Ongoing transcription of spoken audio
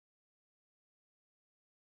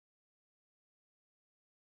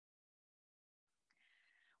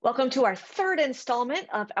Welcome to our third installment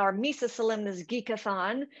of our Missa Solemnis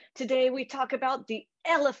Geekathon. Today we talk about the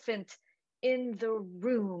elephant in the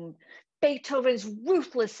room, Beethoven's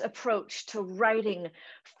ruthless approach to writing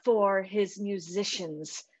for his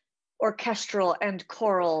musicians, orchestral and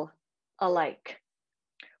choral alike.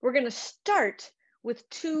 We're going to start with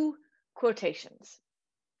two quotations.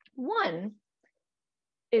 One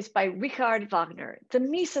is by Richard Wagner. The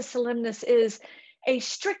Missa Solemnis is a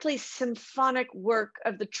strictly symphonic work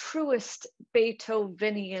of the truest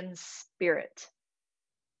Beethovenian spirit.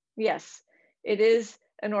 Yes, it is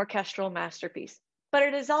an orchestral masterpiece, but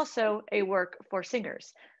it is also a work for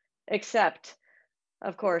singers. Except,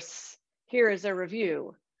 of course, here is a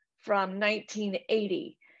review from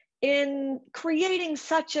 1980. In creating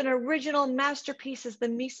such an original masterpiece as the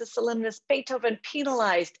Missa Solemnis, Beethoven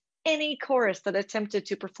penalized any chorus that attempted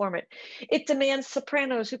to perform it. It demands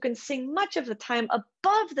sopranos who can sing much of the time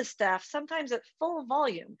above the staff, sometimes at full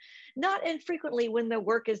volume. Not infrequently, when the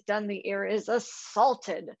work is done, the ear is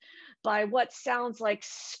assaulted by what sounds like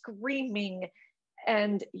screaming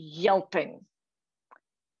and yelping.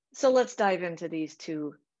 So let's dive into these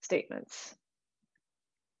two statements.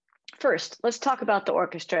 First, let's talk about the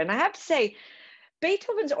orchestra. And I have to say,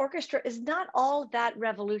 Beethoven's orchestra is not all that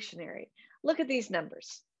revolutionary. Look at these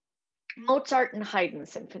numbers. Mozart and Haydn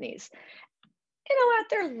symphonies. At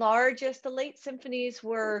their largest, the late symphonies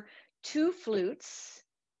were 2 flutes,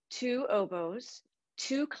 2 oboes,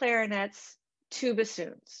 2 clarinets, 2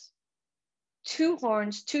 bassoons, 2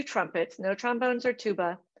 horns, 2 trumpets, no trombones or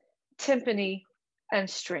tuba, timpani, and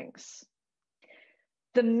strings.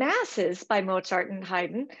 The masses by Mozart and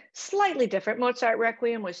Haydn, slightly different. Mozart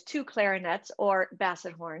Requiem was 2 clarinets or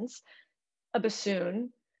basset horns, a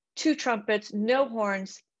bassoon, 2 trumpets, no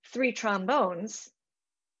horns, 3 trombones,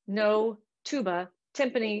 no tuba,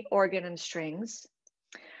 timpani, organ, and strings.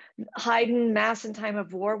 Haydn, Mass in Time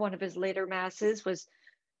of War, one of his later masses, was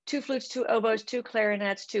 2 flutes, 2 oboes, 2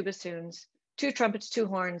 clarinets, 2 bassoons, 2 trumpets, 2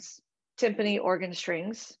 horns, timpani, organ,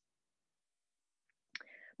 strings.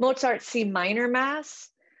 Mozart's C minor Mass,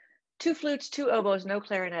 2 flutes, 2 oboes, no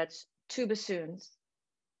clarinets, 2 bassoons,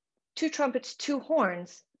 2 trumpets, 2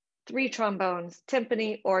 horns, 3 trombones,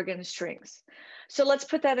 timpani, organ, strings. So let's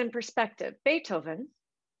put that in perspective. Beethoven,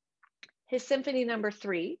 his Symphony Number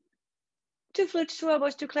 3, 2 flutes, 2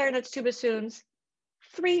 oboes, 2 clarinets, 2 bassoons,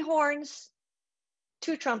 3 horns,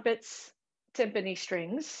 2 trumpets, timpani,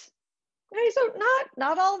 strings. Okay, so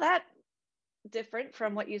not all that different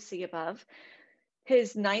from what you see above.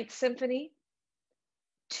 His Ninth Symphony,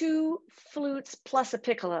 2 flutes plus a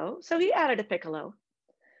piccolo. So he added a piccolo.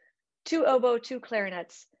 2 oboe, 2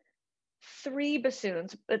 clarinets, 3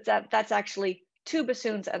 bassoons, but that's actually 2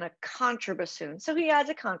 bassoons and a contrabassoon. So he adds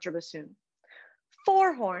a contrabassoon.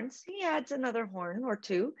 4 horns, he adds another horn or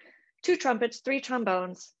 2. 2 trumpets, 3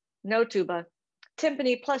 trombones, no tuba.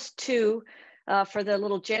 Timpani plus 2 for the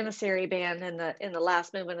little Janissary band in the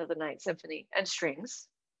last movement of the Ninth Symphony, and strings.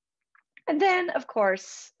 And then, of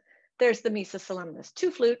course, there's the Missa Solemnis. 2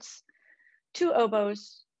 flutes, 2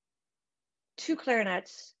 oboes, 2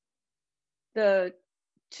 clarinets, the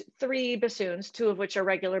 3 bassoons, 2 of which are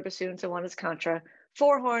regular bassoons and 1 is contra,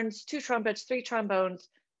 4 horns, 2 trumpets, 3 trombones,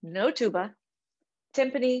 no tuba,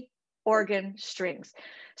 timpani, organ, strings.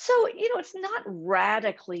 So, it's not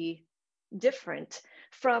radically different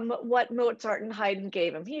from what Mozart and Haydn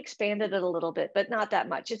gave him. He expanded it a little bit, but not that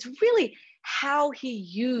much. It's really how he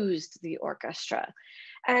used the orchestra.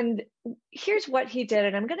 And here's what he did,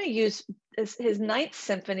 and I'm going to use his Ninth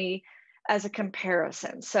Symphony as a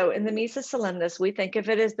comparison. So in the Missa Solemnis, we think of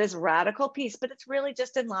it as this radical piece, but it's really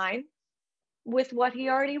just in line with what he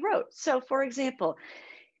already wrote. So for example,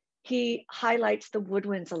 he highlights the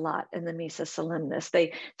woodwinds a lot in the Missa Solemnis.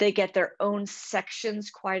 They get their own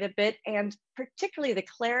sections quite a bit, and particularly the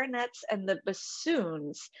clarinets and the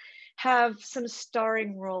bassoons have some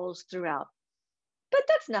starring roles throughout. But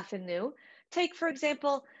that's nothing new. Take, for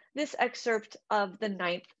example, this excerpt of the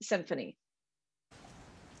Ninth Symphony.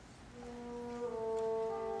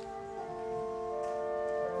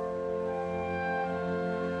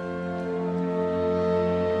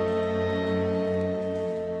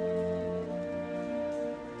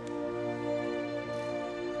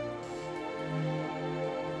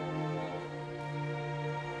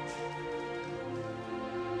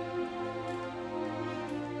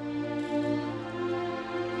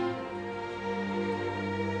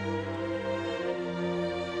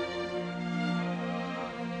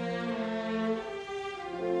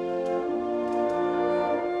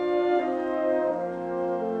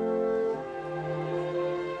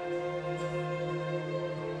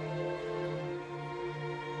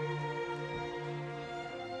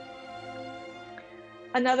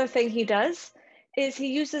 Another thing he does is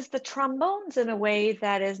he uses the trombones in a way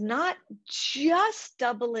that is not just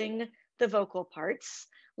doubling the vocal parts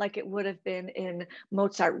like it would have been in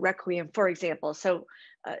Mozart Requiem, for example. So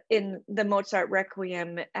in the Mozart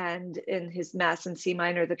Requiem and in his Mass in C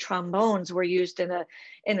minor, the trombones were used in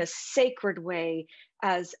a sacred way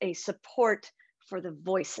as a support for the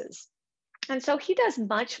voices. And so he does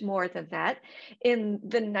much more than that. In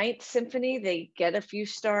the Ninth Symphony, they get a few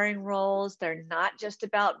starring roles. They're not just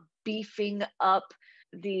about beefing up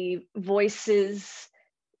the voices,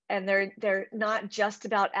 and they're not just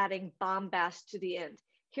about adding bombast to the end.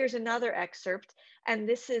 Here's another excerpt, and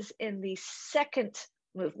this is in the second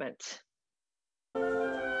movement.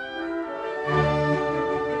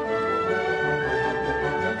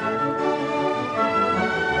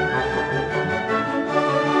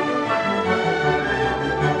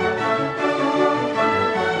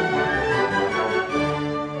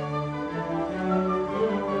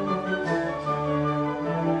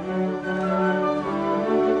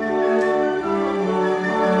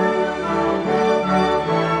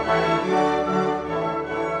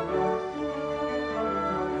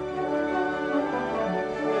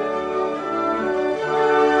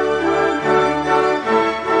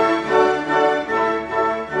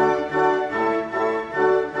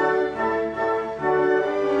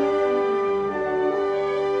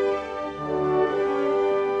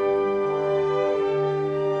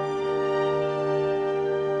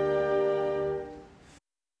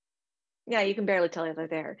 Yeah, you can barely tell they're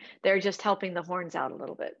there. They're just helping the horns out a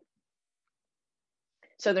little bit.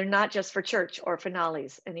 So they're not just for church or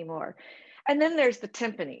finales anymore. And then there's the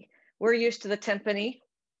timpani. We're used to the timpani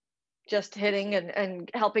just hitting and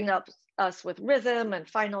helping us with rhythm and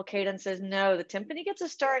final cadences. No, the timpani gets a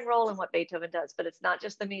starring role in what Beethoven does, but it's not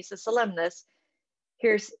just the Missa Solemnis.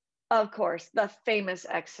 Here's, of course, the famous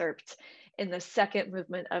excerpt in the second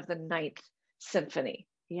movement of the Ninth Symphony.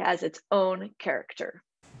 He has its own character.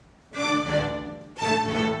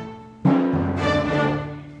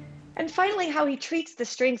 And finally, how he treats the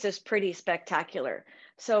strings is pretty spectacular.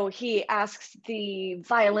 So he asks the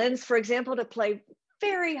violins, for example, to play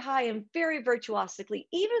very high and very virtuosically,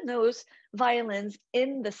 even those violins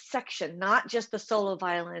in the section, not just the solo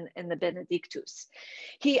violin in the Benedictus.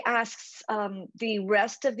 He asks the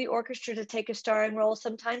rest of the orchestra to take a starring role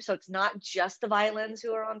sometimes, so it's not just the violins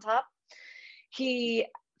who are on top. He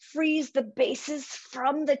frees the basses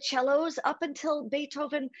from the cellos. Up until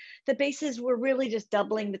Beethoven, the basses were really just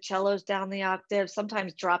doubling the cellos down the octave,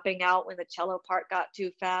 sometimes dropping out when the cello part got too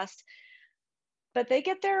fast. But they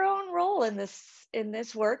get their own role in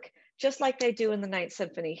this work, just like they do in the Ninth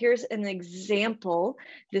Symphony. Here's an example.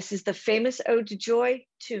 This is the famous Ode to Joy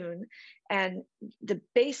tune, and the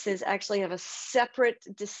basses actually have a separate,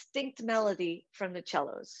 distinct melody from the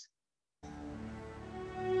cellos.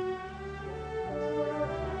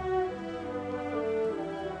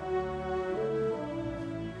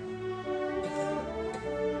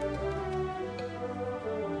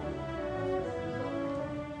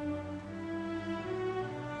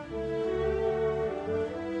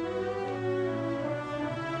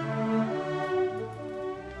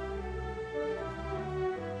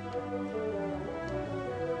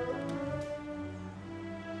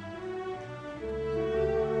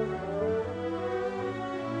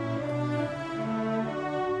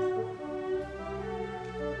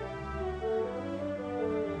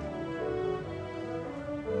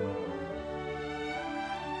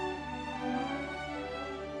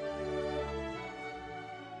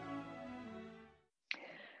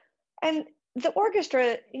 And the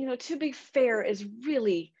orchestra, to be fair, is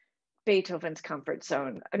really Beethoven's comfort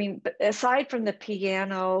zone. I mean, aside from the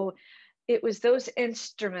piano, it was those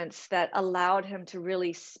instruments that allowed him to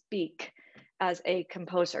really speak as a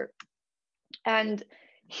composer. And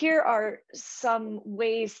here are some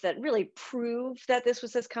ways that really prove that this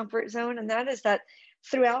was his comfort zone. And that is that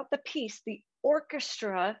throughout the piece, the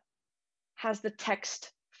orchestra has the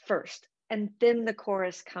text first, and then the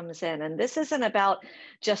chorus comes in. And this isn't about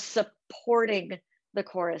just supporting the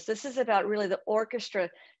chorus. This is about really the orchestra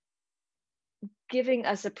giving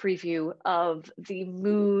us a preview of the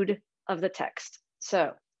mood of the text.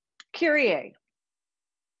 So, Kyrie,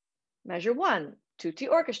 measure 1, tutti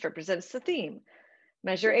orchestra presents the theme.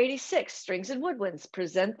 Measure 86, strings and woodwinds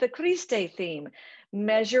present the Christe theme.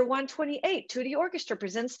 Measure 128, tutti orchestra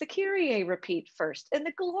presents the Kyrie repeat first. And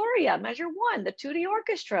the Gloria, measure 1, the tutti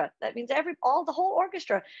orchestra, that means the whole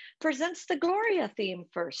orchestra presents the Gloria theme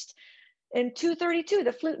first. In 232,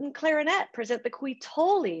 the flute and clarinet present the Qui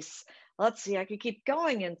Tollis. Let's see, I could keep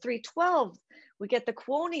going. In 312, We get the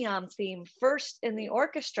quoniam theme first in the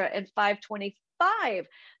orchestra in 525.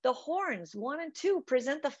 The horns 1 and 2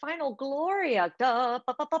 present the final Gloria da,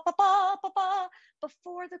 ba, ba, ba, ba, ba, ba, ba,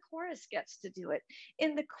 before the chorus gets to do it.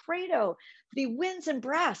 In the credo, the winds and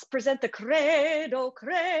brass present the credo,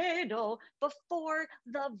 credo, before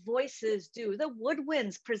the voices do. The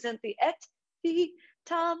woodwinds present the et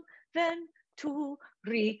vitam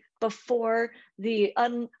venturi before the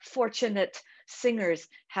unfortunate singers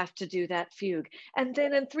have to do that fugue. And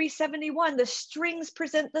then in 371, the strings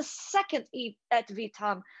present the second et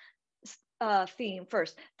vitam theme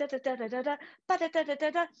first. Da, da, da, da, da, da, ba, da, da, da,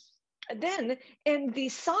 da, da. Then in the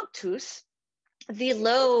Sanctus, the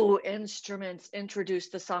low instruments introduce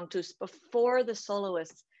the Sanctus before the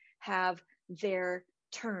soloists have their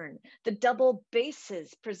turn. The double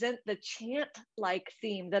basses present the chant-like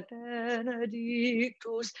theme, the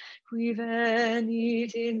Benedictus qui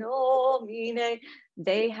venit in nomine.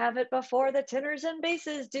 They have it before the tenors and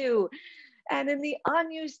basses do. And in the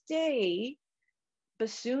Agnus Dei,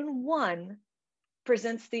 bassoon 1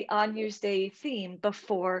 presents the Agnus Dei theme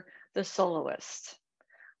before the soloist.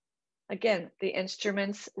 Again, the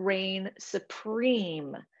instruments reign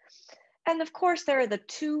supreme. And of course, there are the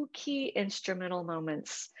two key instrumental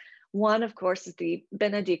moments. One, of course, is the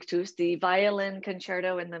Benedictus, the violin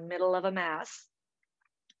concerto in the middle of a mass.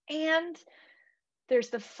 And there's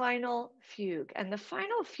the final fugue. And the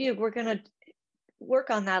final fugue, we're going to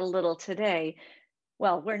work on that a little today.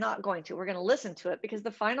 Well, we're not going to. We're going to listen to it because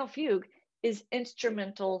the final fugue is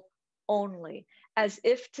instrumental only, as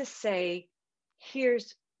if to say,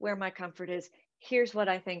 here's where my comfort is. Here's what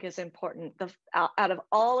I think is important. Out of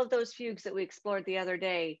all of those fugues that we explored the other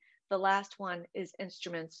day, the last one is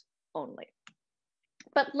instruments only.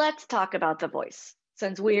 But let's talk about the voice,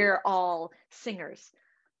 since we're all singers.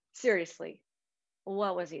 Seriously,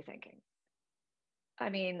 what was he thinking? I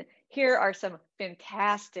mean, here are some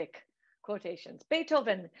fantastic quotations.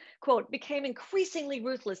 Beethoven, quote, became increasingly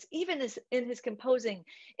ruthless, even in his composing,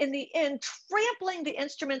 in the end, trampling the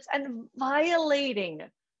instruments and violating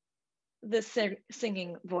the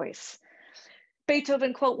singing voice.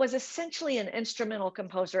 Beethoven, quote, was essentially an instrumental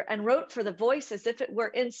composer and wrote for the voice as if it were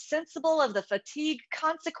insensible of the fatigue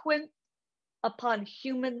consequent upon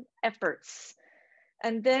human efforts.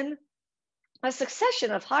 And then a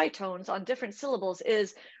succession of high tones on different syllables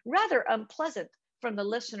is rather unpleasant from the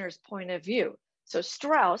listener's point of view. So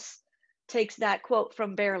Strauss takes that quote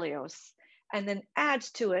from Berlioz and then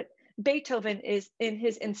adds to it. Beethoven is in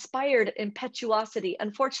his inspired impetuosity,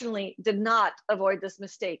 unfortunately, did not avoid this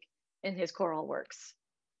mistake in his choral works.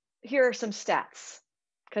 Here are some stats,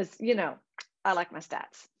 because, you know, I like my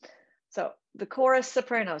stats. So the chorus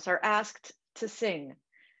sopranos are asked to sing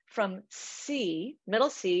from C, middle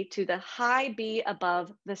C, to the high B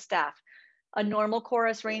above the staff. A normal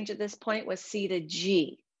chorus range at this point was C to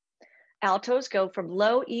G. Altos go from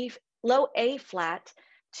low A flat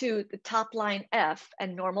to the top line F,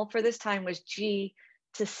 and normal for this time was G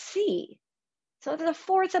to C. So the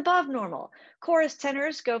fourth above normal. Chorus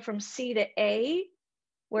tenors go from C to A,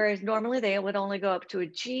 whereas normally they would only go up to a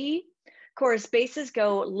G. Chorus basses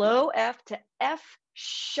go low F to F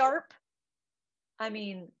sharp. I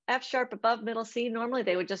mean, F sharp above middle C. Normally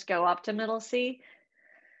they would just go up to middle C.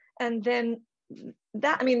 And then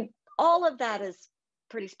that, I mean, all of that is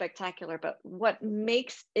pretty spectacular, but what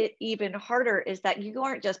makes it even harder is that you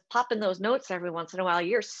aren't just popping those notes every once in a while,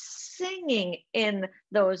 you're singing in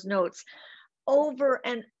those notes over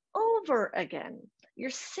and over again. You're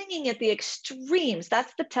singing at the extremes.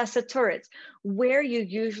 That's the tessiturates, where you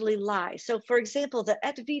usually lie. So for example, the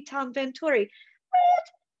et vitam venturi, et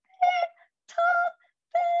vitam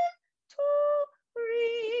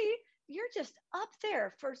venturi, you're just up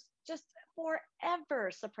there for just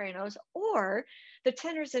forever, sopranos. Or the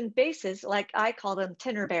tenors and basses, like I call them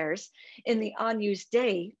tenor bears, in the Agnus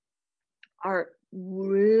Dei, are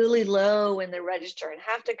really low in the register and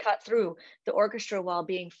have to cut through the orchestra while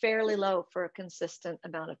being fairly low for a consistent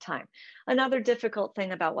amount of time. Another difficult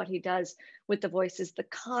thing about what he does with the voice is the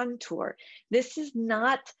contour. This is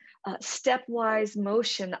not stepwise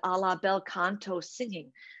motion a la bel canto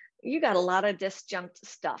singing. You got a lot of disjunct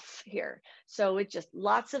stuff here. So it just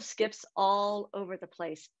lots of skips all over the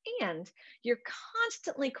place. And you're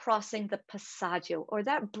constantly crossing the passaggio, or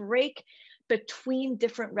that break between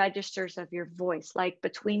different registers of your voice, like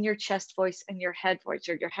between your chest voice and your head voice,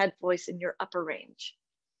 or your head voice and your upper range.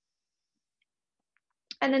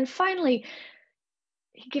 And then finally,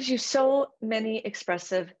 he gives you so many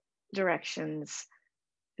expressive directions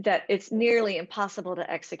that it's nearly impossible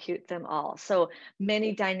to execute them all. So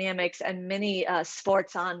many dynamics and many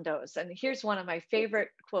sforzandos. And here's one of my favorite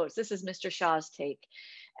quotes. This is Mr. Shaw's take.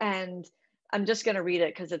 And I'm just going to read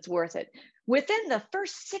it because it's worth it. Within the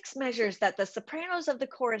first 6 measures that the sopranos of the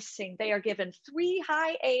chorus sing, they are given 3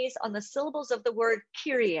 high A's on the syllables of the word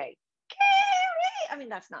Kyrie. Kyrie! I mean,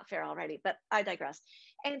 that's not fair already, but I digress.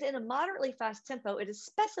 And in a moderately fast tempo, it is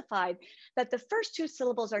specified that the first 2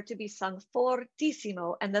 syllables are to be sung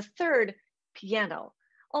fortissimo and the third piano.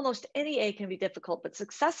 Almost any A can be difficult, but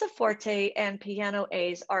successive forte and piano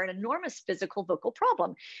A's are an enormous physical vocal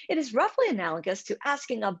problem. It is roughly analogous to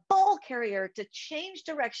asking a ball carrier to change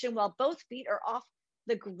direction while both feet are off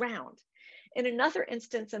the ground. In another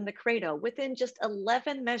instance in the credo, within just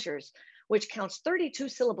 11 measures, which counts 32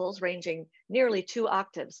 syllables ranging nearly 2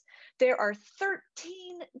 octaves, there are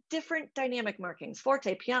 13 different dynamic markings: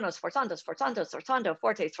 forte, piano, sforzando, sforzando, sforzando,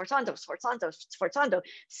 forte, sforzando, sforzando, sforzando,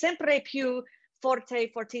 sempre più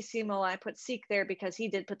forte, fortissimo. I put seek there because he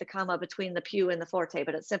did put the comma between the più and the forte,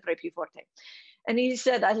 but it's sempre più forte. And he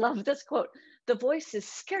said, I love this quote, "The voice is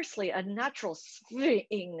scarcely a natural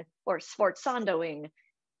swing or sforzandoing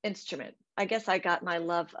instrument." I guess I got my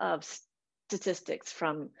love of statistics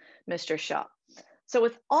from Mr. Shaw. So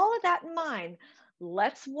with all of that in mind,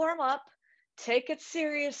 let's warm up, take it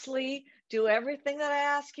seriously, do everything that I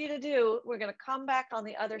ask you to do. We're going to come back on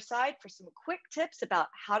the other side for some quick tips about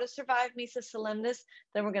how to survive Missa Solemnis.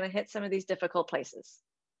 Then we're going to hit some of these difficult places.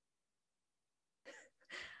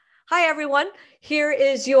 Hi, everyone. Here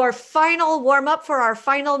is your final warm up for our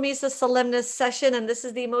final Missa Solemnis session. And this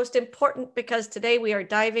is the most important because today we are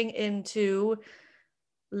diving into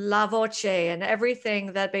la voce and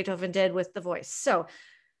everything that Beethoven did with the voice. So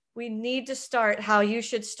we need to start how you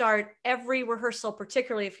should start every rehearsal,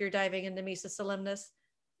 particularly if you're diving into Missa Solemnis,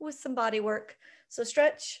 with some body work. So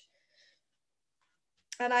stretch.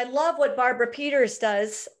 And I love what Barbara Peters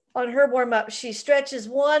does on her warm up. She stretches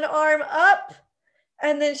one arm up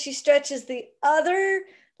and then she stretches the other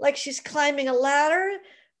like she's climbing a ladder.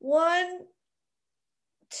 1,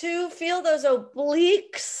 2, feel those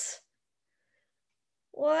obliques.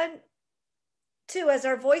 1, 2, as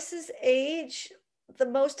our voices age, the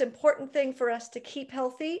most important thing for us to keep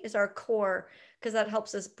healthy is our core, because that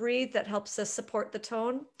helps us breathe, that helps us support the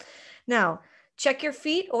tone. Now, check your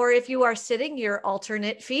feet, or if you are sitting, your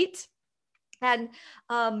alternate feet, and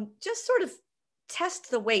just sort of test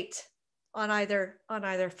the weight on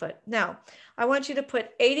either foot. Now, I want you to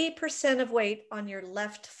put 80% of weight on your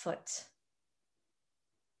left foot.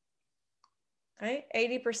 Okay,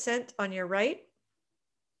 80% on your right.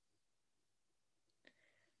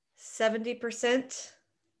 70%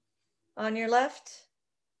 on your left,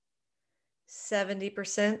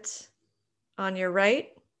 70% on your right,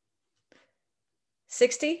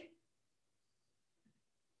 60,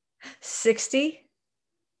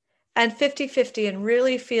 and 50-50, and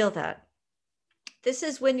really feel that. This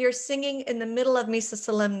is when you're singing in the middle of Missa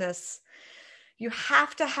Solemnis. You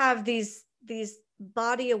have to have these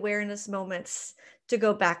body awareness moments to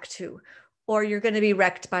go back to, or you're going to be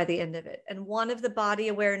wrecked by the end of it. And one of the body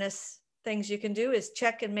awareness things you can do is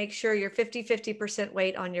check and make sure you're 50%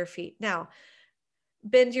 weight on your feet. Now,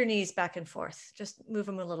 bend your knees back and forth. Just move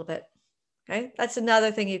them a little bit. Okay, that's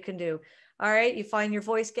another thing you can do. All right, you find your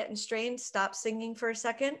voice getting strained, stop singing for a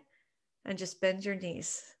second and just bend your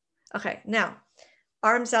knees. Okay, now,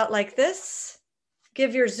 arms out like this.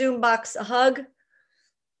 Give your Zoom box a hug.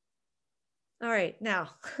 All right, now,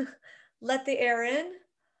 let the air in.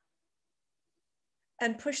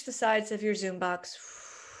 And push the sides of your Zoom box.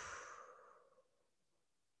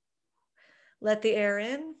 Let the air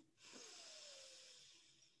in.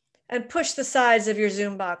 And push the sides of your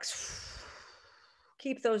Zoom box.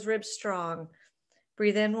 Keep those ribs strong.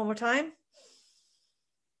 Breathe in one more time.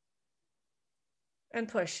 And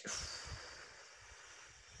push.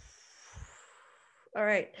 All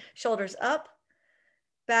right, shoulders up,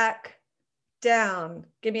 back, down.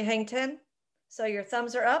 Give me a hang 10. So your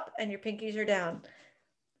thumbs are up and your pinkies are down.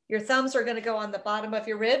 Your thumbs are going to go on the bottom of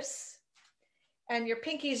your ribs and your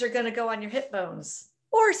pinkies are going to go on your hip bones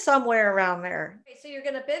or somewhere around there. Okay, so you're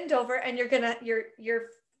going to bend over and you're going to, your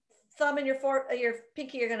thumb and your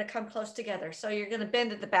pinky are going to come close together. So you're going to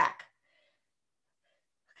bend at the back.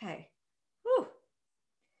 Okay. Whew.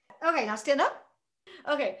 Okay, now stand up.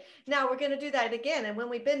 Okay, now we're going to do that again. And when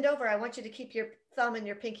we bend over, I want you to keep your thumb and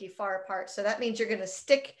your pinky far apart. So that means you're going to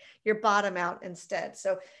stick your bottom out instead.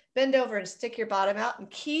 So bend over and stick your bottom out and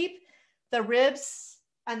keep the ribs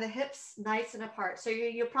and the hips nice and apart. So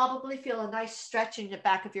you'll probably feel a nice stretch in the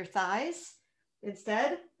back of your thighs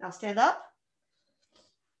instead. Now stand up.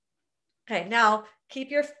 Okay, now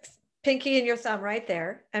keep your pinky and your thumb right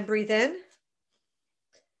there and breathe in.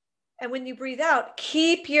 And when you breathe out,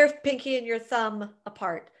 keep your pinky and your thumb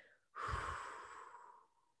apart.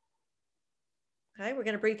 Okay, we're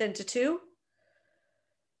going to breathe into 2,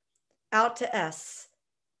 out to S,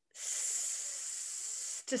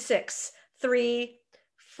 S to 6, 3,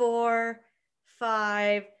 4,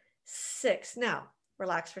 5, 6. Now,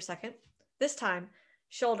 relax for a second. This time,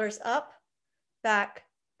 shoulders up, back,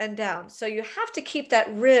 and down. So you have to keep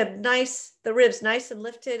that rib nice, the ribs nice and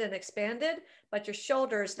lifted and expanded, but your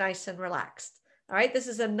shoulders nice and relaxed. All right, this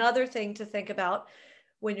is another thing to think about.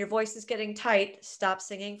 When your voice is getting tight, stop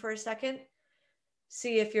singing for a second.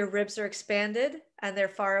 See if your ribs are expanded and they're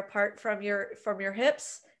far apart from your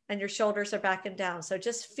hips, and your shoulders are back and down. So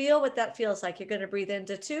just feel what that feels like. You're going to breathe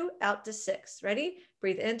into 2, out to 6. Ready?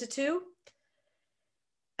 Breathe into 2,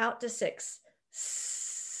 out to 6.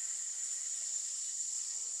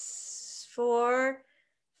 4,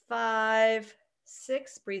 5,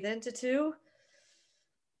 6. Breathe into 2,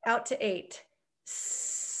 out to 8.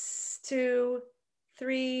 2,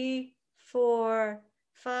 3, 4,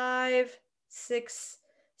 5, 6,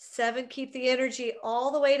 7. Keep the energy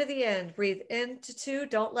all the way to the end. Breathe into 2.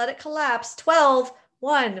 Don't let it collapse. 12.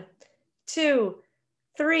 1, 2,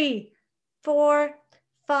 3, 4,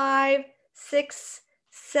 5, 6,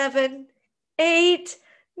 7, 8,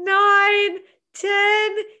 9,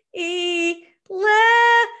 10, 11,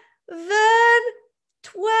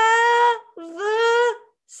 12.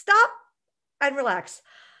 Stop and relax.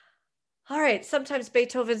 All right. Sometimes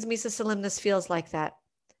Beethoven's Missa Solemnis feels like that.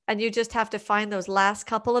 And you just have to find those last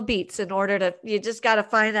couple of beats in order to, you just got to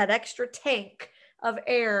find that extra tank of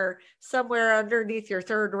air somewhere underneath your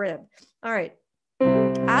third rib. All right.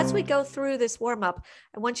 As we go through this warm up,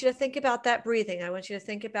 I want you to think about that breathing. I want you to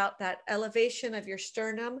think about that elevation of your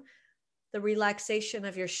sternum, the relaxation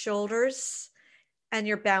of your shoulders, and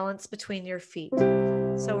your balance between your feet.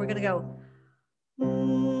 So we're going to go.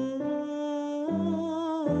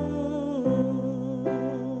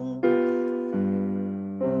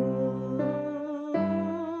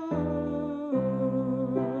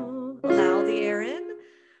 Allow the air in.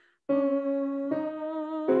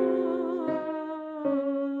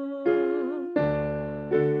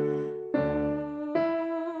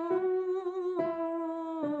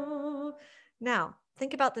 Now,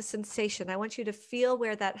 think about the sensation. I want you to feel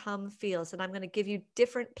where that hum feels, and I'm going to give you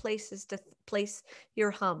different places to place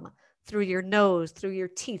your hum: through your nose, through your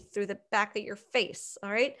teeth, through the back of your face.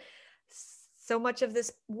 All right. So much of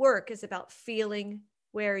this work is about feeling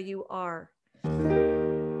where you are.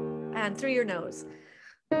 And through your nose.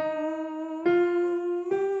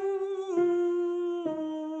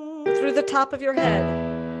 Through the top of your head.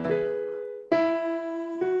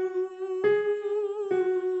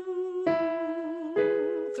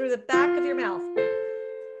 Through the back of your mouth.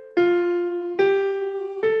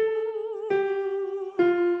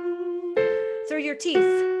 Through your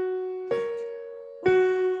teeth.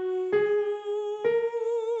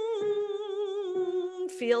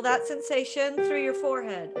 Feel that sensation through your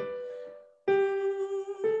forehead.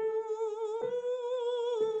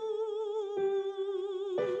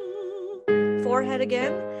 Forehead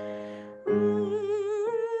again.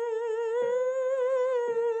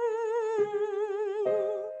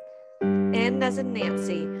 N as in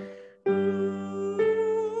Nancy.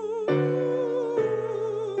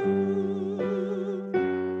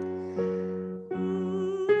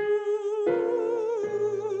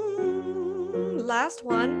 Last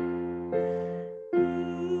one.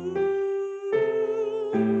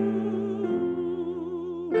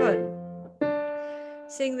 Good.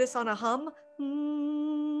 Sing this on a hum.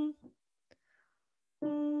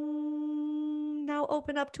 Now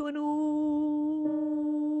open up to an ooh.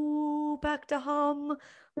 Back to hum.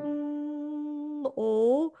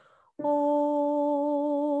 Oh.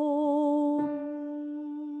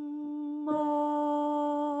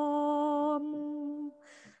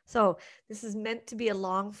 So this is meant to be a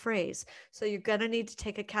long phrase. So you're going to need to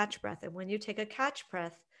take a catch breath. And when you take a catch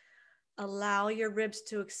breath, allow your ribs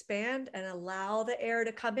to expand and allow the air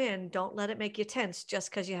to come in. Don't let it make you tense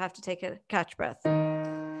just because you have to take a catch breath.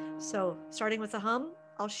 So starting with a hum,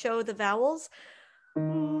 I'll show the vowels.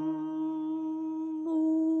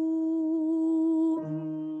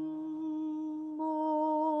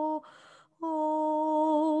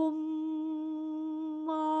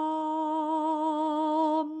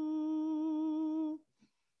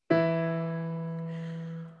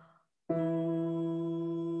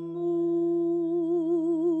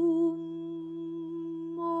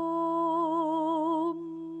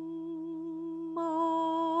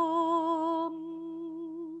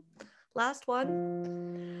 Last one.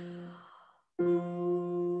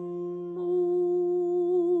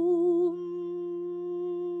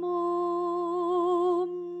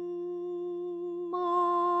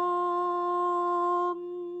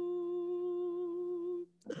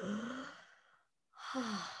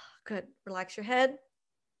 Good. Relax your head.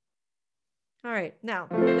 All right. Now,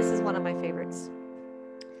 this is one of my favorites.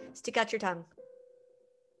 Stick out your tongue.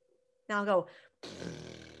 Now go.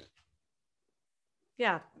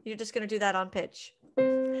 Yeah, you're just going to do that on pitch.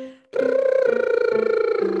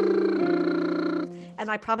 And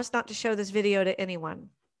I promise not to show this video to anyone.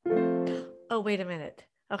 Oh, wait a minute.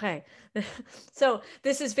 Okay. So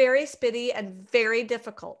this is very spitty and very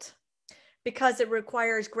difficult because it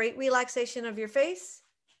requires great relaxation of your face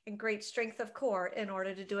and great strength of core in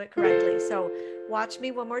order to do it correctly. So watch me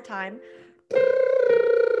one more time.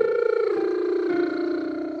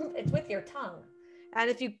 It's with your tongue. And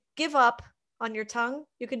if you give up on your tongue,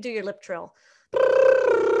 you can do your lip trill.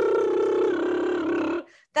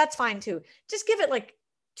 That's fine too. Just give it like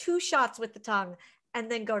 2 shots with the tongue and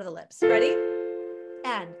then go to the lips. Ready?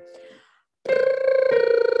 And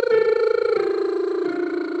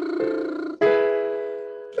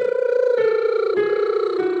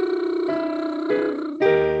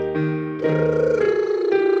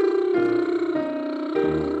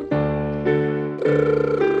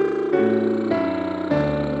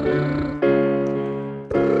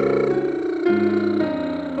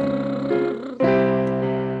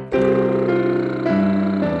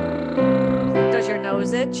does your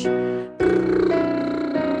nose itch?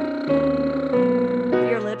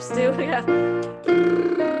 Your lips do? Yeah.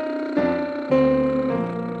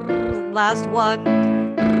 Last one.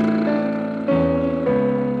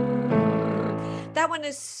 That one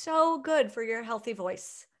is so good for your healthy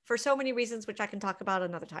voice for so many reasons, which I can talk about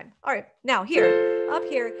another time. All right. Now here, up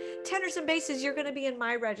here, tenors and basses, you're going to be in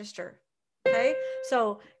my register. Okay.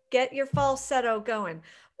 So get your falsetto going.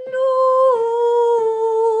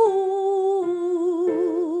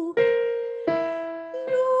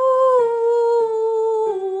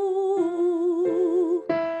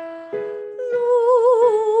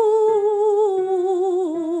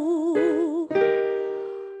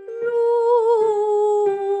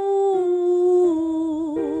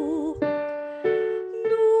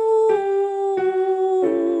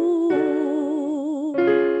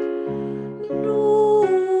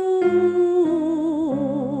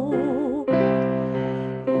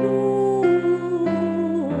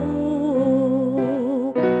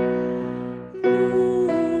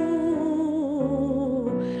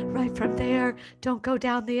 Right from there, don't go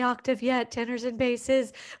down the octave yet, tenors and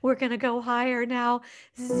basses. We're going to go higher now.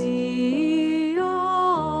 Z,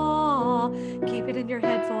 ah. Keep it in your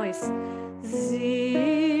head voice.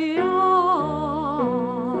 Z,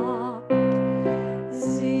 ah.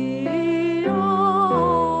 Z,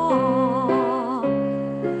 ah.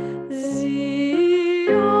 Z,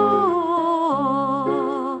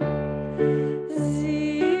 ah.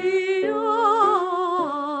 Z,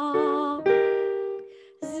 ah.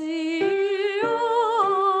 Z,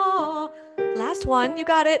 ah. Last one, you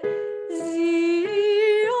got it.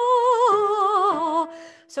 Z, ah.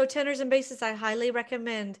 So tenors and basses, I highly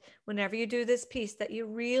recommend whenever you do this piece that you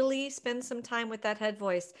really spend some time with that head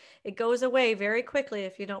voice. It goes away very quickly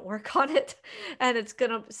if you don't work on it, and it's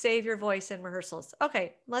going to save your voice in rehearsals.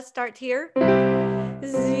 Okay, let's start here.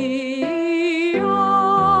 Z,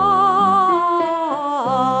 ah.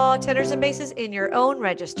 Tenors and basses in your own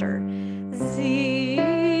register. Z,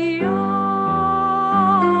 ah.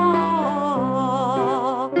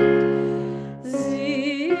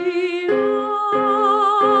 Z, ah.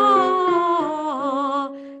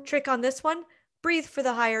 Trick on this one, breathe for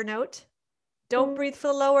the higher note. Don't breathe for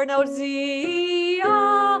the lower note. Z,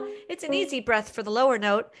 ah. It's an easy breath for the lower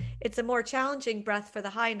note. It's a more challenging breath for the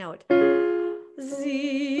high note.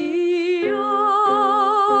 Z, ah.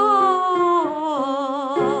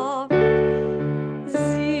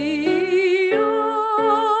 Z, ah.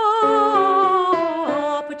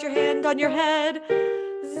 Put your hand on your head.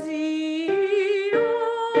 Z, ah.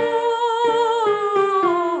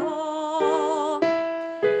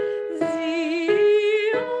 Z,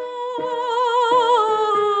 ah.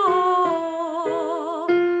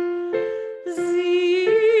 Z,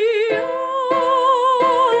 ah.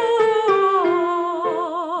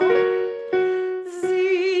 Z,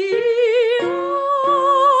 ah.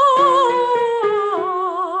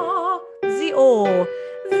 Z, oh.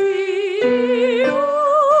 Z, oh.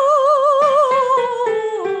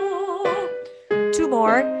 2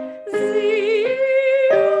 more. Z,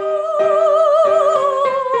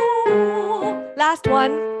 oh. Last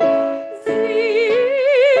one. Z,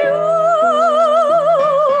 oh.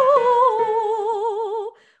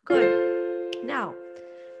 Good. Now,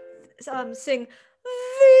 sing V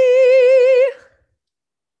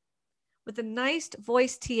with a nice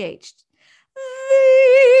voice TH. V.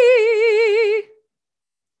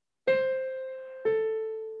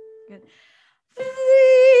 Good. V.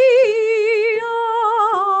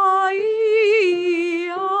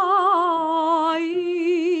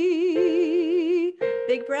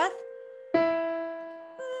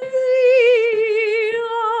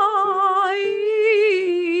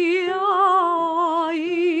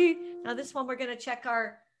 this one, we're going to check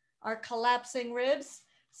our collapsing ribs.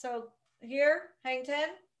 So here, hang 10,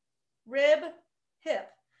 rib, hip.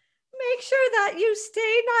 Make sure that you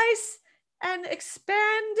stay nice and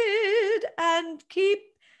expanded and keep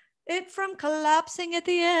it from collapsing at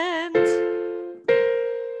the end.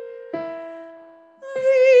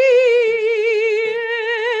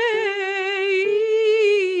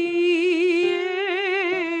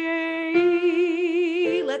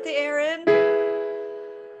 Let the air in.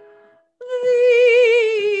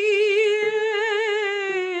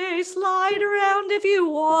 Slide around if you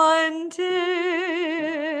want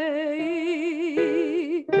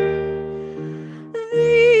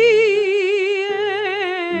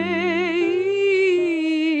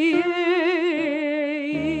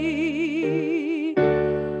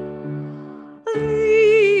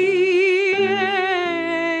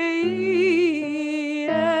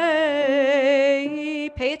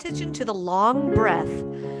Pay attention to the long breath.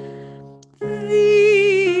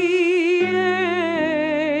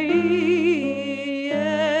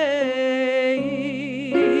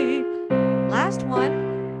 Last one.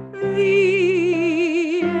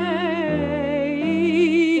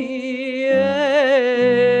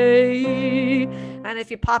 And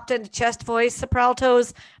if you popped into chest voice,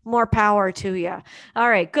 sopranos, more power to you. All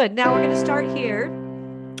right, good. Now we're going to start here.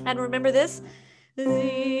 And remember this.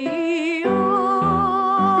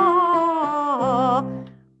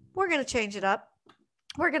 We're going to change it up.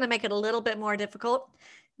 We're going to make it a little bit more difficult.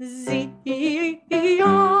 Okay?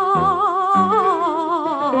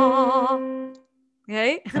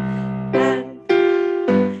 And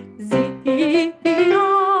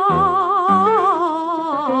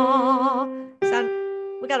sound,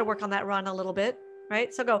 we got to work on that run a little bit,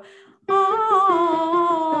 right? So go.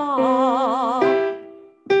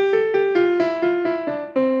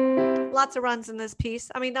 Lots of runs in this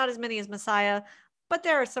piece. I mean, not as many as Messiah, but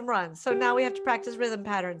there are some runs. So now we have to practice rhythm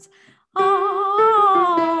patterns.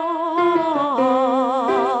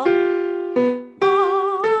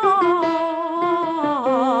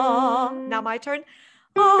 Now my turn.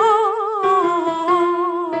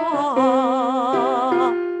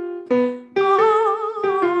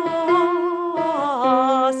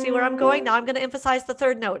 See where I'm going? Now I'm going to emphasize the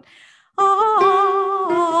third note.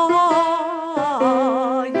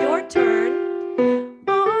 Your turn.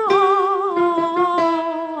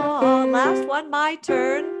 Last one, my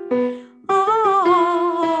turn.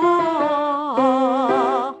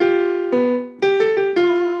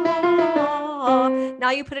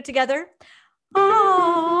 Now you put it together.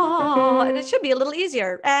 And it should be a little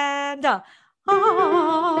easier. And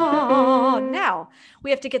now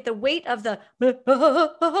we have to get the weight of the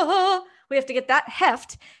we have to get that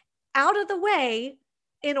heft out of the way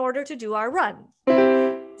in order to do our run.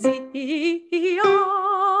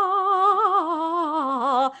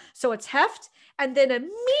 So it's heft and then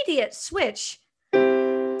immediate switch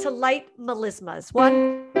to light melismas.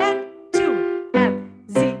 1 and 2 and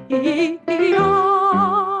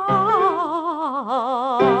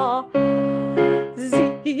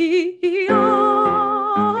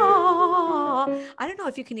I don't know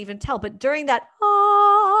if you can even tell, but during that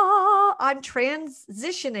I'm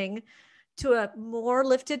transitioning to a more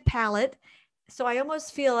lifted palate. So I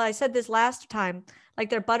almost feel, I said this last time, like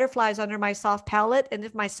there are butterflies under my soft palate. And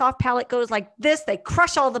if my soft palate goes like this, they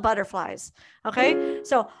crush all the butterflies. Okay.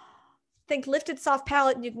 So think lifted soft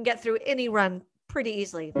palate and you can get through any run pretty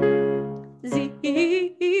easily.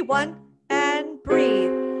 Z1 and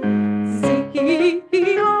breathe.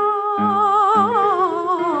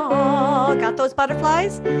 Got those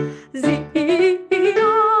butterflies?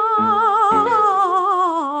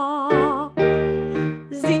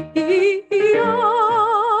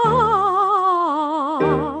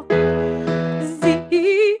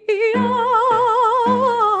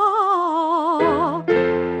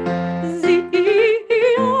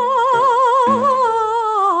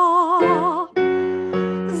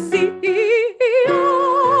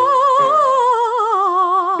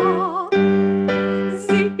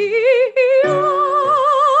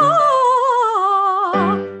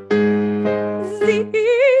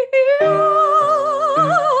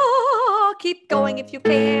 Keep going if you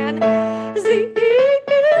can.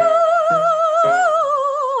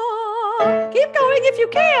 Keep going if you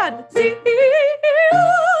can.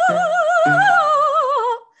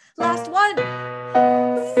 Last one.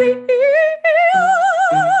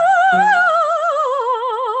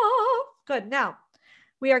 Good. Now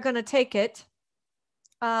we are going to take it.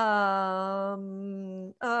 We're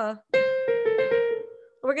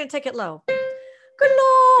going to take it low.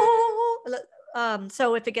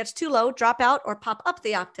 So if it gets too low, drop out or pop up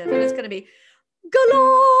the octave. And it's going to be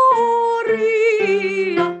Gloria.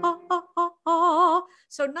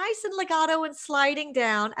 So nice and legato and sliding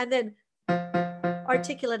down, and then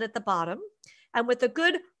articulate at the bottom. And with a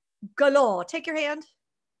good galore, take your hand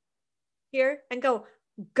here and go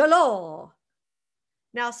galore.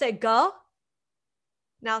 Now say ga.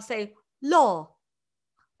 Now say lo.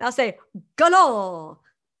 Now say galore.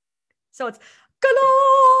 So it's gloria.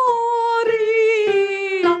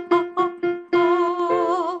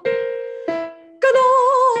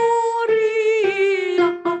 Gloria.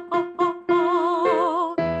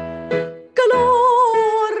 Gloria.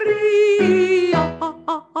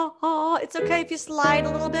 It's okay if you slide a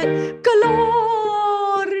little bit. Gloria.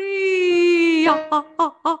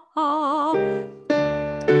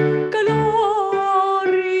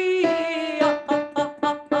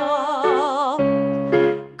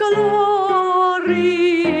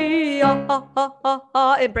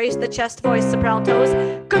 Embrace the chest voice sopranos.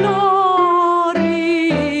 Gloria.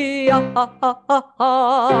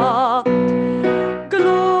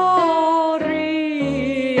 Gloria.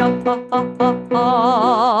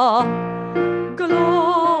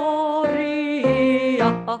 Gloria.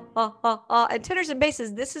 And tenors and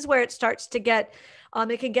basses, this is where it starts to get,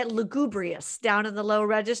 it can get lugubrious down in the low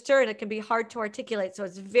register, and it can be hard to articulate. So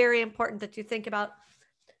it's very important that you think about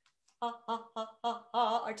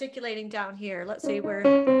articulating down here. Let's see where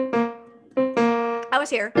I was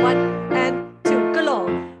here. 1 and 2.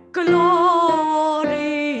 Gloria. Gloria.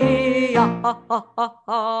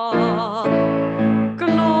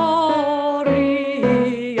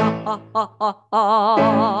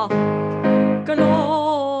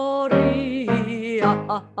 Gloria.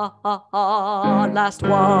 Last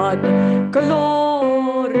one.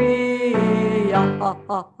 Gloria.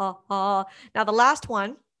 Now the last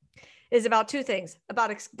one is about two things,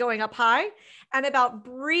 about going up high and about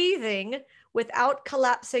breathing without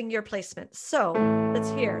collapsing your placement. So let's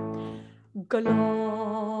hear. Gloria,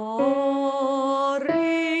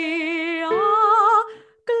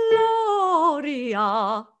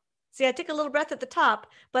 Gloria. See, I take a little breath at the top,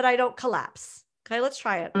 but I don't collapse. Okay, let's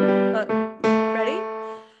try it. Ready?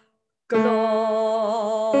 Gloria,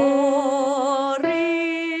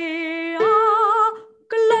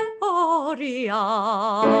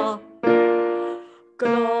 Gloria.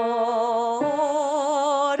 Gloria,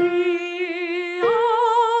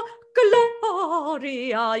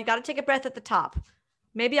 Gloria. You got to take a breath at the top.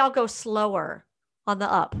 Maybe I'll go slower on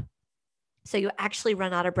the up, so you actually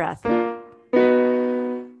run out of breath.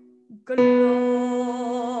 Gloria.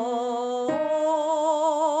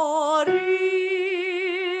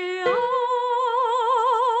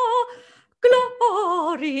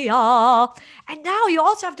 And now you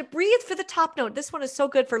also have to breathe for the top note. This one is so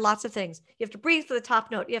good for lots of things. You have to breathe for the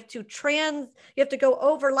top note. You have to go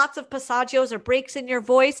over lots of passagios or breaks in your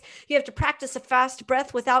voice. You have to practice a fast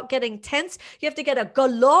breath without getting tense. You have to get a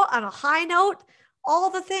galo on a high note. All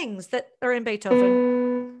the things that are in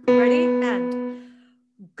Beethoven. Ready? And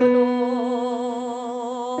Gloria,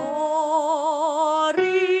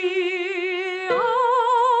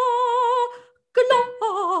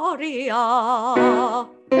 Gloria.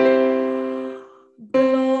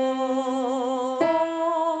 Gloria,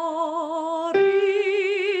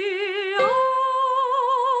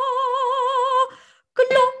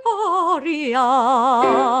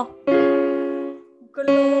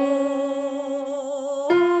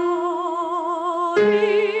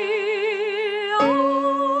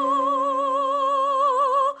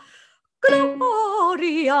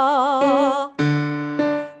 Gloria,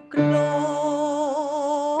 Gloria.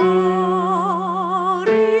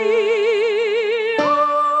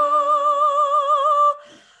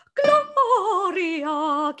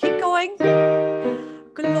 Keep going.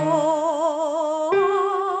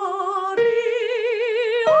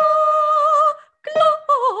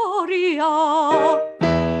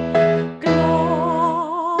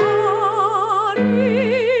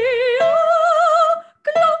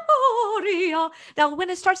 Now, when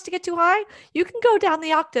it starts to get too high, you can go down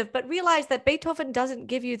the octave, but realize that Beethoven doesn't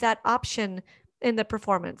give you that option in the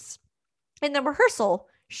performance. In the rehearsal,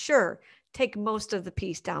 sure, take most of the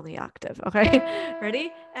piece down the octave, okay?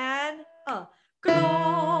 Ready? And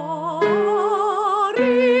Gloria,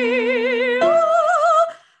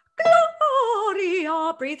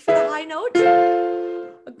 Gloria. Breathe for the high note.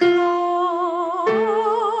 Gloria,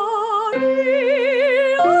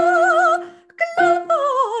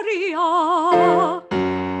 Gloria.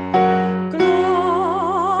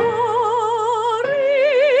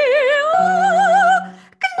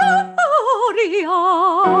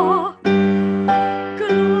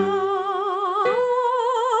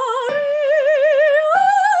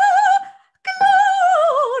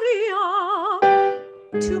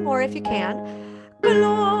 Two more if you can.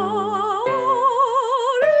 Gloria,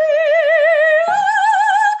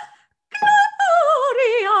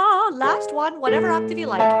 one, whatever octave you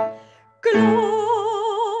like. Gloria.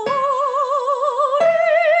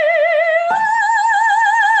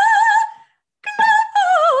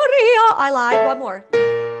 I lied. One more.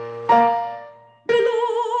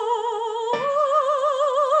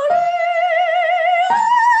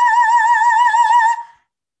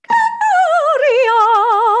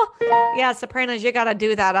 Yeah, sopranos, you got to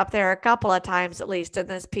do that up there a couple of times at least in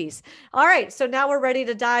this piece. All right, so now we're ready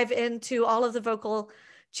to dive into all of the vocal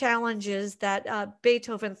challenges that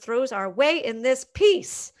Beethoven throws our way in this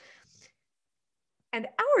piece. And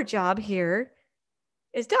our job here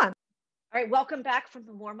is done. All right, welcome back from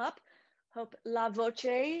the warm-up. Hope La Voce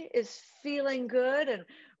is feeling good and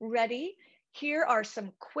ready. Here are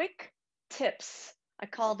some quick tips. I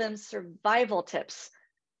call them survival tips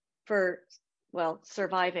for, well,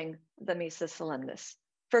 surviving the Missa Solemnis.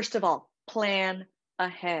 First of all, plan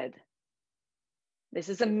ahead. This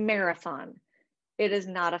is a marathon. It is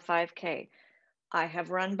not a 5K. I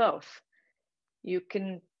have run both. You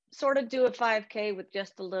can sort of do a 5K with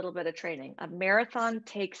just a little bit of training. A marathon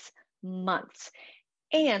takes months.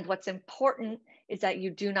 And what's important is that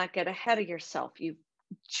you do not get ahead of yourself. You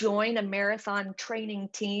join a marathon training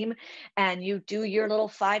team and you do your little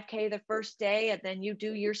 5K the first day, and then you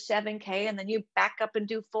do your 7K, and then you back up and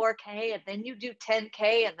do 4K, and then you do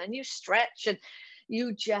 10K, and then you stretch. And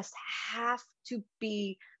you just have to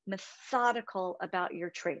be methodical about your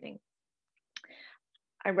training.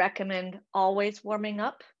 I recommend always warming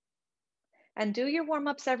up, and do your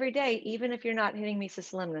warm-ups every day, even if you're not hitting Missa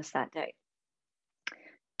Solemnis that day.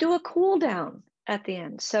 Do a cool down at the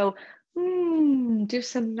end. So do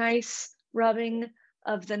some nice rubbing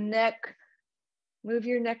of the neck, move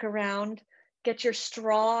your neck around, get your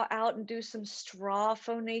straw out and do some straw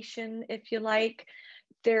phonation if you like.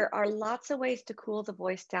 There are lots of ways to cool the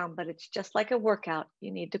voice down, but it's just like a workout.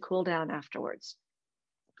 You need to cool down afterwards.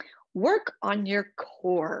 Work on your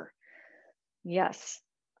core. Yes,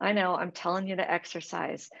 I know I'm telling you to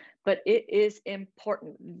exercise, but it is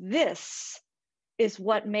important. This is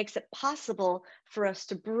what makes it possible for us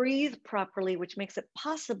to breathe properly, which makes it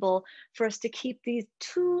possible for us to keep these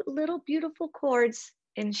two little beautiful chords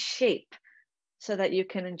in shape so that you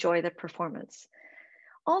can enjoy the performance.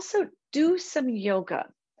 Also, do some yoga.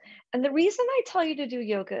 And the reason I tell you to do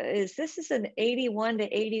yoga is this is an 81 to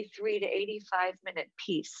 83 to 85-minute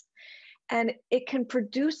piece. And it can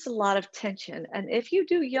produce a lot of tension. And if you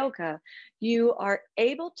do yoga, you are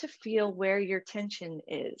able to feel where your tension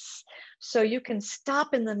is. So you can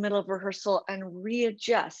stop in the middle of rehearsal and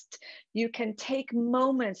readjust. You can take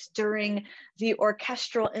moments during the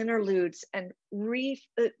orchestral interludes and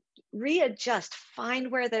readjust,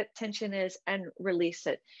 find where the tension is and release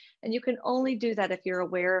it. And you can only do that if you're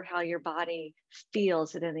aware of how your body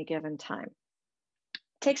feels at any given time.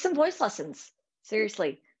 Take some voice lessons,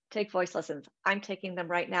 seriously. Take voice lessons. I'm taking them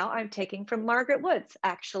right now. I'm taking from Margaret Woods,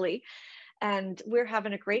 actually. And we're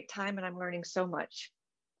having a great time and I'm learning so much.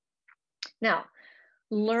 Now,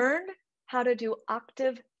 learn how to do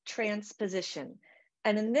octave transposition.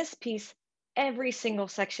 And in this piece, every single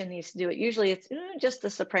section needs to do it. Usually it's just the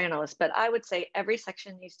sopranos, but I would say every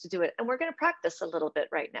section needs to do it. And we're going to practice a little bit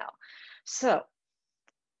right now. So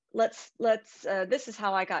let's this is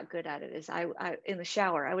how I got good at it, is I in the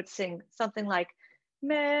shower, I would sing something like,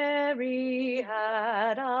 Mary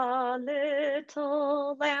had a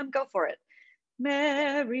little lamb. Go for it.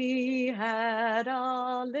 Mary had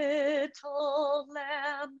a little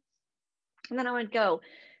lamb. And then I would go,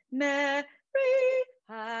 Mary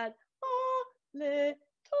had a little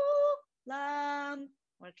lamb.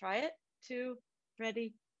 Want to try it? 2,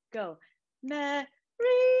 ready, go. Mary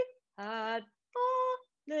had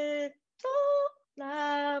a little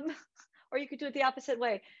lamb. Or you could do it the opposite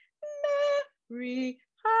way. Mary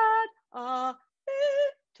had a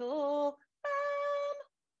little lamb.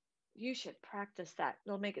 You should practice that.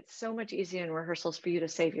 It'll make it so much easier in rehearsals for you to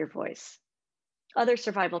save your voice. Other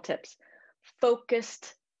survival tips: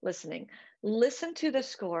 focused listening. Listen to the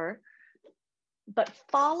score, but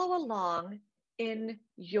follow along in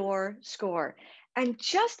your score and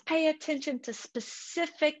just pay attention to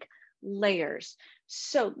specific layers.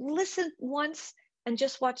 So listen once and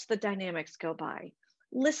just watch the dynamics go by.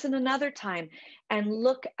 Listen another time and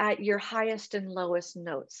look at your highest and lowest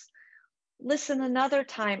notes. Listen another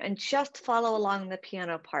time and just follow along the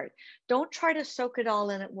piano part. Don't try to soak it all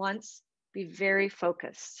in at once. Be very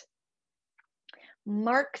focused.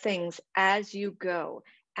 Mark things as you go,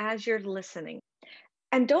 as you're listening.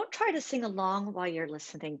 And don't try to sing along while you're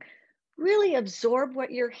listening. Really absorb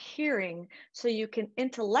what you're hearing so you can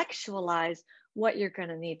intellectualize what you're going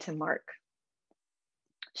to need to mark.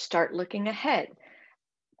 Start looking ahead.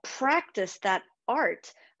 Practice that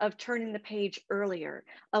art of turning the page earlier,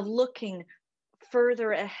 of looking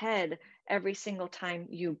further ahead every single time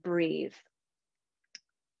you breathe.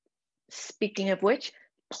 Speaking of which,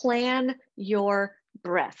 plan your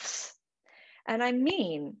breaths. And I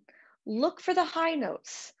mean, look for the high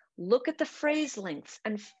notes, look at the phrase lengths,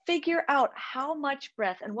 and figure out how much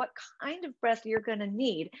breath and what kind of breath you're going to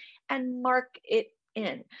need, and mark it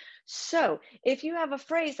in. So if you have a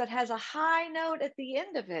phrase that has a high note at the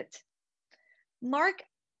end of it, mark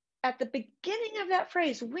at the beginning of that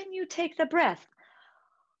phrase, when you take the breath,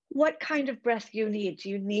 what kind of breath you need. Do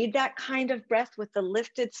you need that kind of breath with the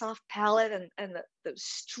lifted soft palate and the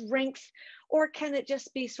strength? Or can it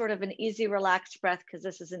just be sort of an easy, relaxed breath because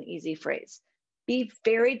this is an easy phrase? Be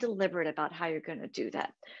very deliberate about how you're going to do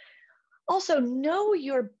that. Also, know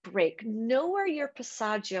your break. Know where your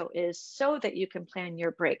passaggio is so that you can plan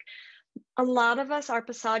your break. A lot of us, our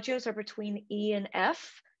passaggios are between E and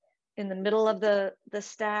F, in the middle of the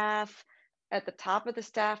staff, at the top of the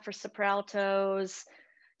staff for sopraltos.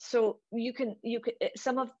 So you can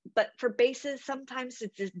but for basses, sometimes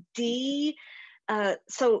it's a D.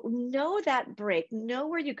 So know that break, know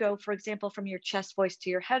where you go, for example, from your chest voice to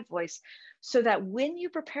your head voice, so that when you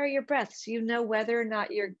prepare your breaths, you know whether or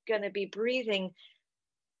not you're going to be breathing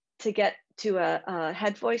to get to a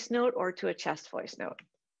head voice note or to a chest voice note.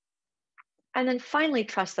 And then finally,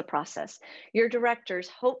 trust the process. Your directors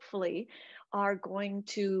hopefully are going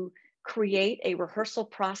to create a rehearsal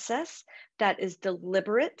process that is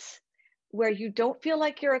deliberate, where you don't feel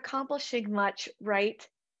like you're accomplishing much right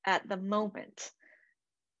at the moment.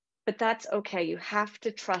 But that's okay. You have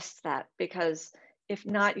to trust that, because if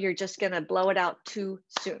not, you're just going to blow it out too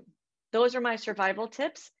soon. Those are my survival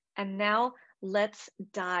tips. And now let's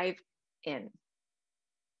dive in.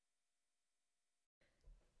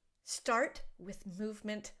 Start with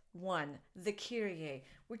movement 1, the Kyrie.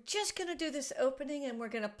 We're just going to do this opening and we're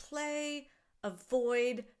going to play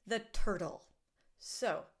Avoid the Turtle.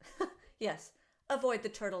 So, yes, avoid the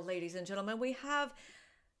turtle, ladies and gentlemen. We have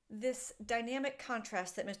this dynamic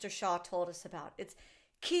contrast that Mr. Shaw told us about. It's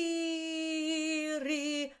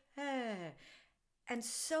Kyrie. And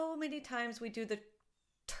so many times we do the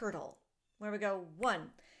turtle, where we go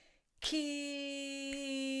 1, Kyrie,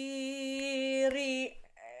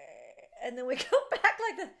 and then we go back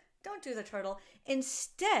like this. Don't do the turtle.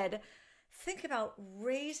 Instead, think about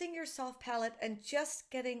raising your soft palate and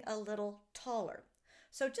just getting a little taller.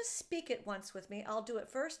 So just speak it once with me. I'll do it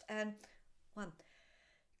first. And 1,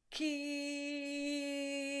 Kyrie,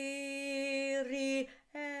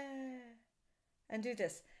 and do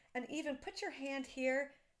this. And even put your hand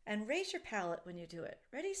here and raise your palate when you do it.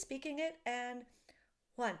 Ready? Speaking it. And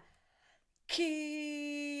 1, Kyrie.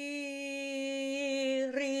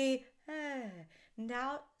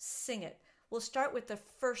 Now sing it. We'll start with the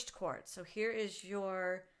first chord. So here is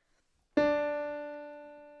your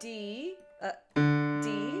D,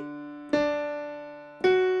 D.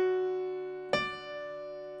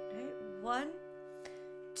 Okay, 1,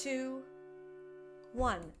 2,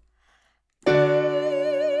 1.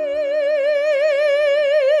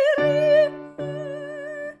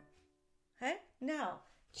 Okay, now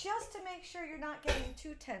just to make sure you're not getting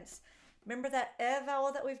too tense, remember that E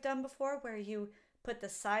vowel that we've done before, where you put the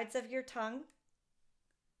sides of your tongue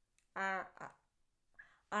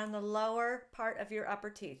on the lower part of your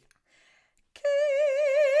upper teeth.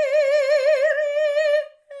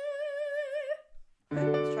 Okay,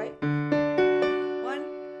 let's try it. 1,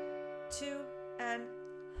 2, and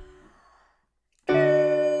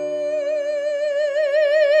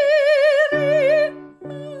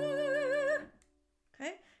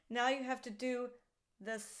okay, now you have to do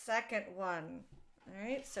the second one. All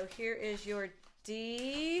right, so here is your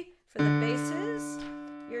D for the basses,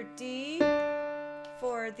 your D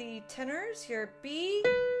for the tenors, your B.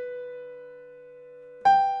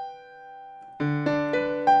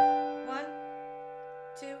 1,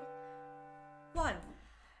 2, 1.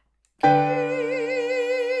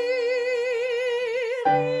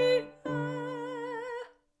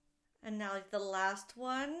 And now the last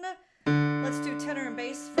one. Let's do tenor and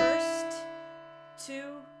bass first.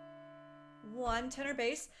 2, 1, tenor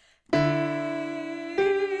bass.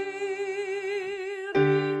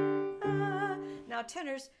 Now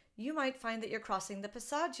tenors, you might find that you're crossing the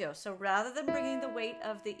passaggio. So rather than bringing the weight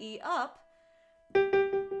of the E up,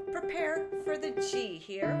 prepare for the G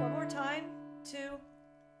here. One more time. 2.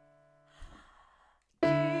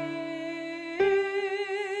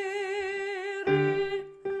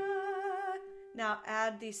 Now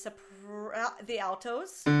add the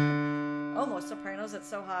altos. Almost sopranos, it's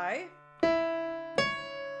so high. 2,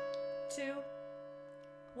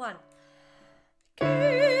 1.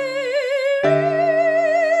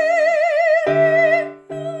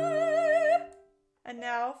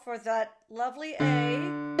 for that lovely A.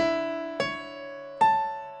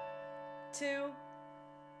 2,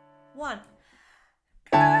 1.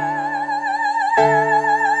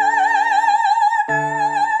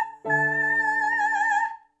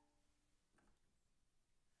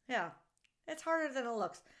 Yeah, it's harder than it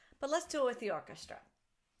looks, but let's do it with the orchestra.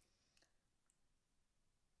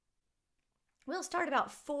 We'll start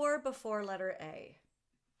about 4 before letter A.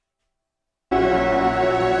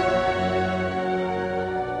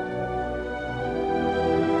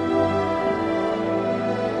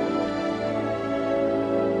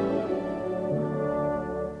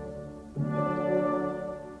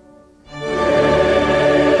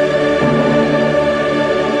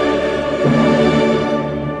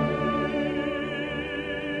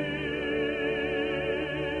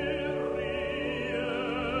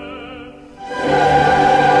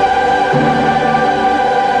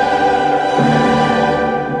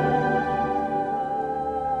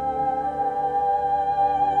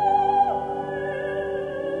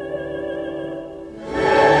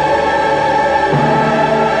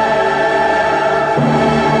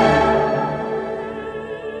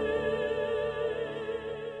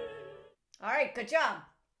 Good job.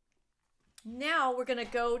 Now we're going to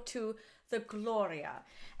go to the Gloria.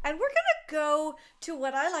 And we're going to go to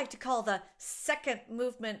what I like to call the second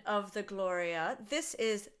movement of the Gloria. This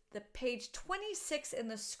is the page 26 in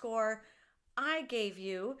the score I gave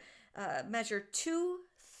you, measure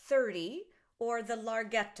 230, or the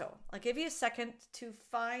Larghetto. I'll give you a second to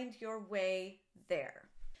find your way there.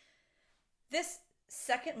 This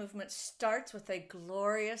second movement starts with a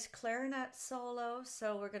glorious clarinet solo,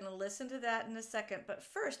 so we're going to listen to that in a second. But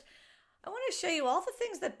first, I want to show you all the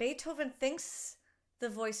things that Beethoven thinks the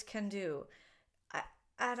voice can do.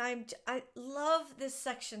 I love this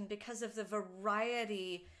section because of the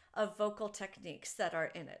variety of vocal techniques that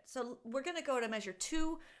are in it. So we're going to go to measure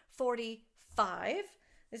 245.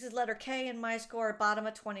 This is letter K in my score, bottom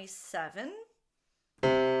of 27.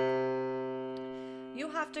 You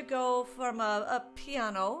have to go from a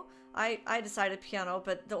piano. I decided piano,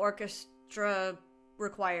 but the orchestra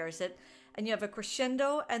requires it. And you have a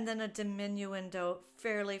crescendo and then a diminuendo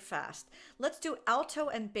fairly fast. Let's do alto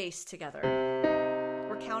and bass together.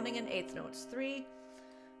 We're counting in eighth notes. 3,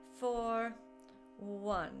 4,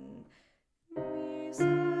 1.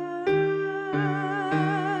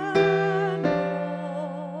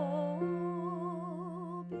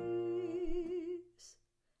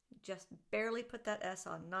 Just barely put that S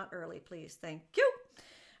on, not early, please. Thank you.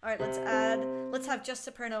 All right, let's have just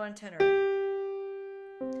soprano and tenor.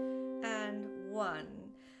 And 1.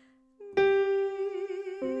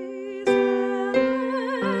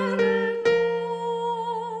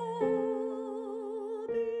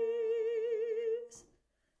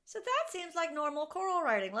 So that seems like normal choral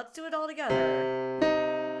writing. Let's do it all together.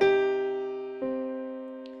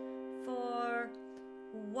 4,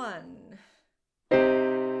 1.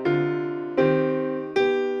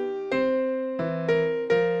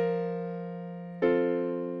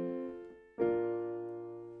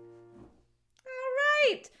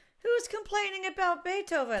 Who's complaining about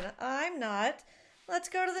Beethoven? I'm not. Let's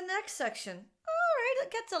go to the next section. All right,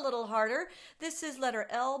 it gets a little harder. This is letter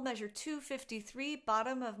L, measure 253,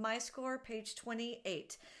 bottom of my score, page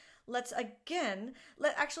 28. Let's do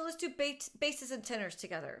basses and tenors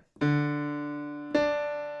together. 1,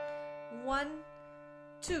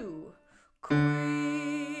 2.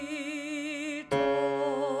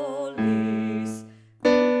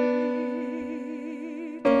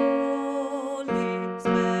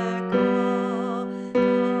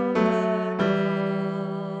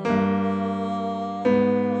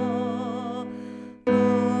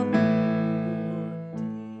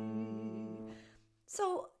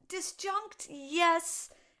 Disjunct, yes.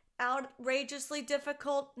 Outrageously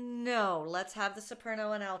difficult, no. Let's have the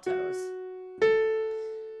soprano and altos.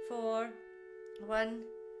 4, 1,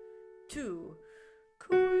 2.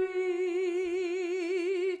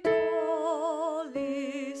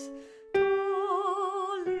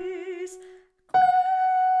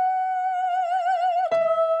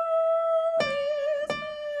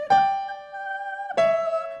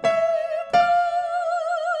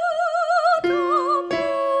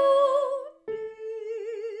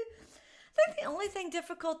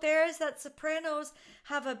 Difficult there is that sopranos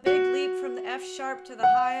have a big leap from the F sharp to the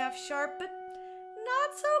high F sharp, but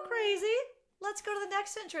not so crazy. Let's go to the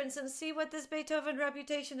next entrance and see what this Beethoven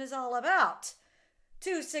reputation is all about.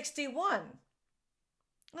 261.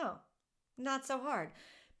 Oh, not so hard.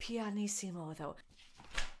 Pianissimo, though.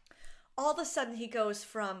 All of a sudden he goes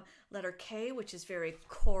from letter K, which is very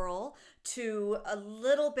choral, to a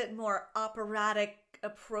little bit more operatic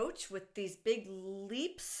approach with these big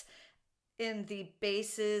leaps in the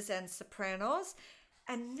basses and sopranos.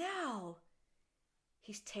 And now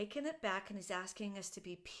he's taken it back and he's asking us to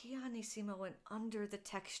be pianissimo and under the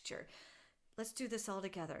texture. Let's do this all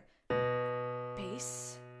together.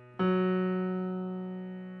 Bass.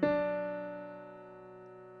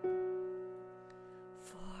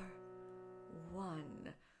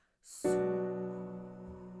 1.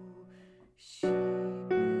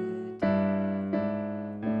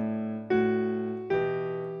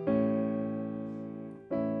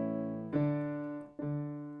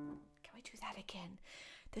 Can we do that again?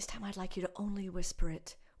 This time I'd like you to only whisper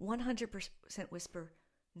it. 100% whisper,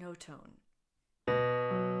 no tone.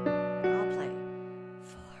 I'll play.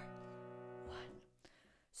 4, 1.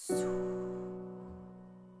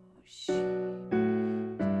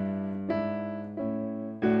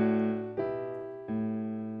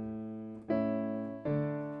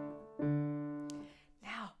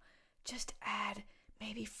 Just add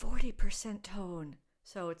maybe 40% tone.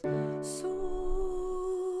 So it's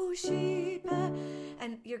so, she,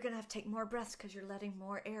 and you're going to have to take more breaths because you're letting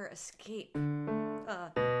more air escape.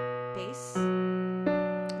 Bass.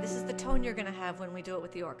 This is the tone you're going to have when we do it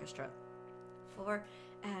with the orchestra. 4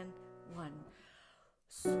 and 1.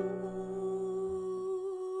 So,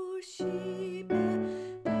 she,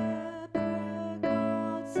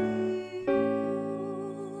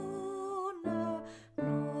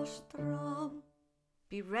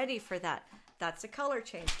 be ready for that. That's a color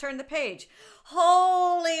change. Turn the page.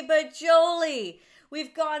 Holy bajoli!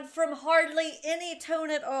 We've gone from hardly any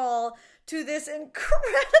tone at all to this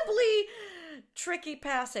incredibly tricky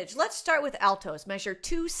passage. Let's start with altos. Measure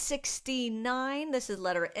 269. This is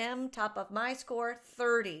letter M, top of my score,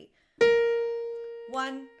 30.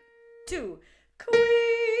 1, 2.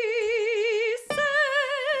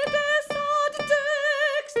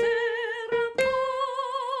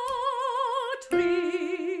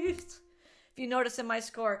 If you notice in my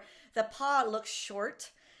score, the pa looks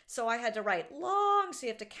short, so I had to write long, so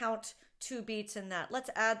you have to count 2 beats in that.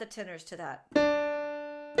 Let's add the tenors to that.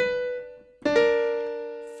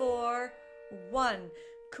 4, 1.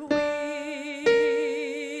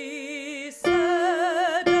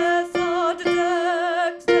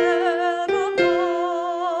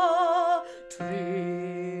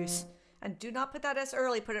 And do not put that S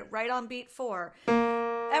early, put it right on beat 4.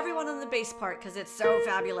 Everyone on the bass part, because it's so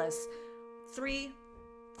fabulous. 3,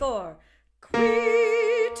 4.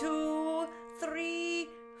 2, 3,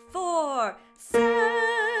 4.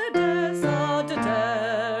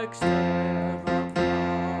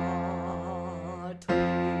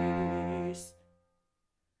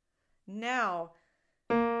 Now,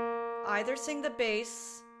 either sing the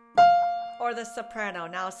bass or the soprano.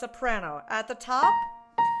 Now, soprano. At the top,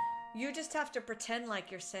 you just have to pretend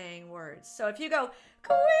like you're saying words. So if you go,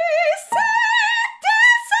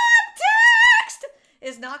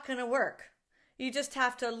 is not going to work. You just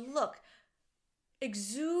have to look.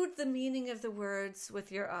 Exude the meaning of the words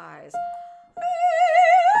with your eyes.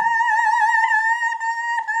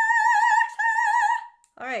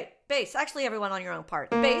 All right, bass. Actually, everyone on your own part.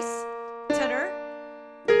 Bass, tenor,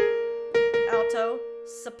 alto,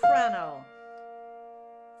 soprano.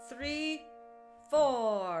 3,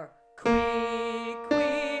 4.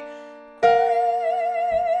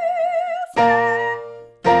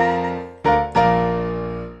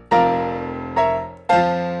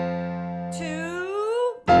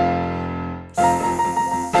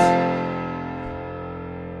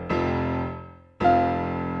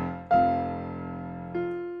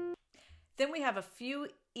 Then we have a few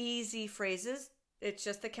easy phrases. It's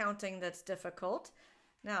just the counting that's difficult.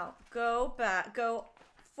 Now, go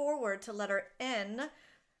forward to letter N,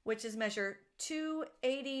 which is measure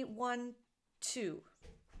 281, 2.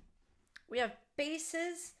 We have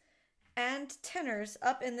basses and tenors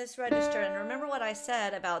up in this register. And remember what I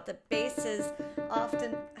said about the basses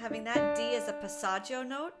often having that D as a passaggio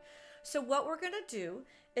note? So what we're going to do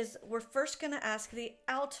is we're first going to ask the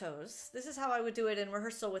altos. This is how I would do it in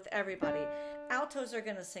rehearsal with everybody. Altos are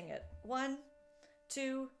going to sing it. 1,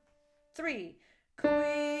 2, 3.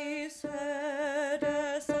 Qui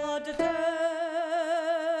sedes ad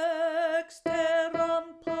dexteram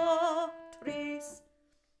patris.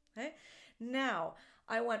 Okay? Now,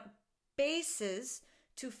 I want basses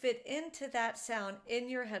to fit into that sound in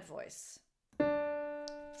your head voice.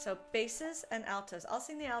 So basses and altos. I'll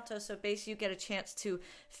sing the altos, so bass, you get a chance to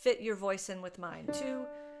fit your voice in with mine. 2,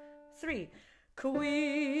 3.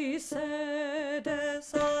 Qui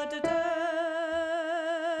sedes ad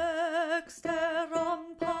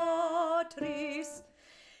dexteram patris.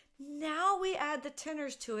 Now we add the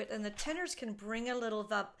tenors to it, and the tenors can bring a little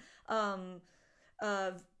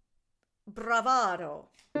bravado.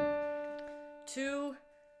 2,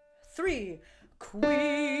 3.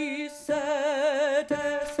 Qui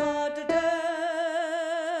sedes ad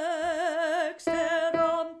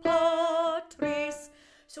dexteram patris.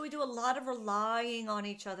 So we do a lot of relying on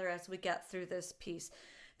each other as we get through this piece.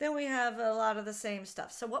 Then we have a lot of the same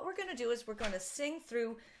stuff. So what we're going to do is we're going to sing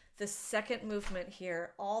through the second movement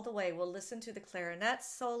here all the way. We'll listen to the clarinet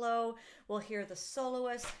solo, we'll hear the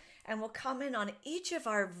soloist, and we'll come in on each of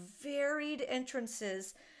our varied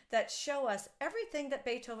entrances that show us everything that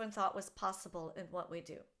Beethoven thought was possible in what we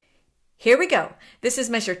do. Here we go. This is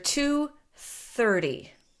measure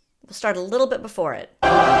 230. We'll start a little bit before it.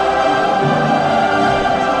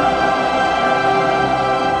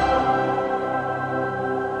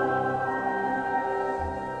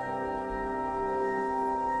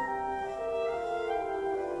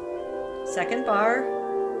 Second bar.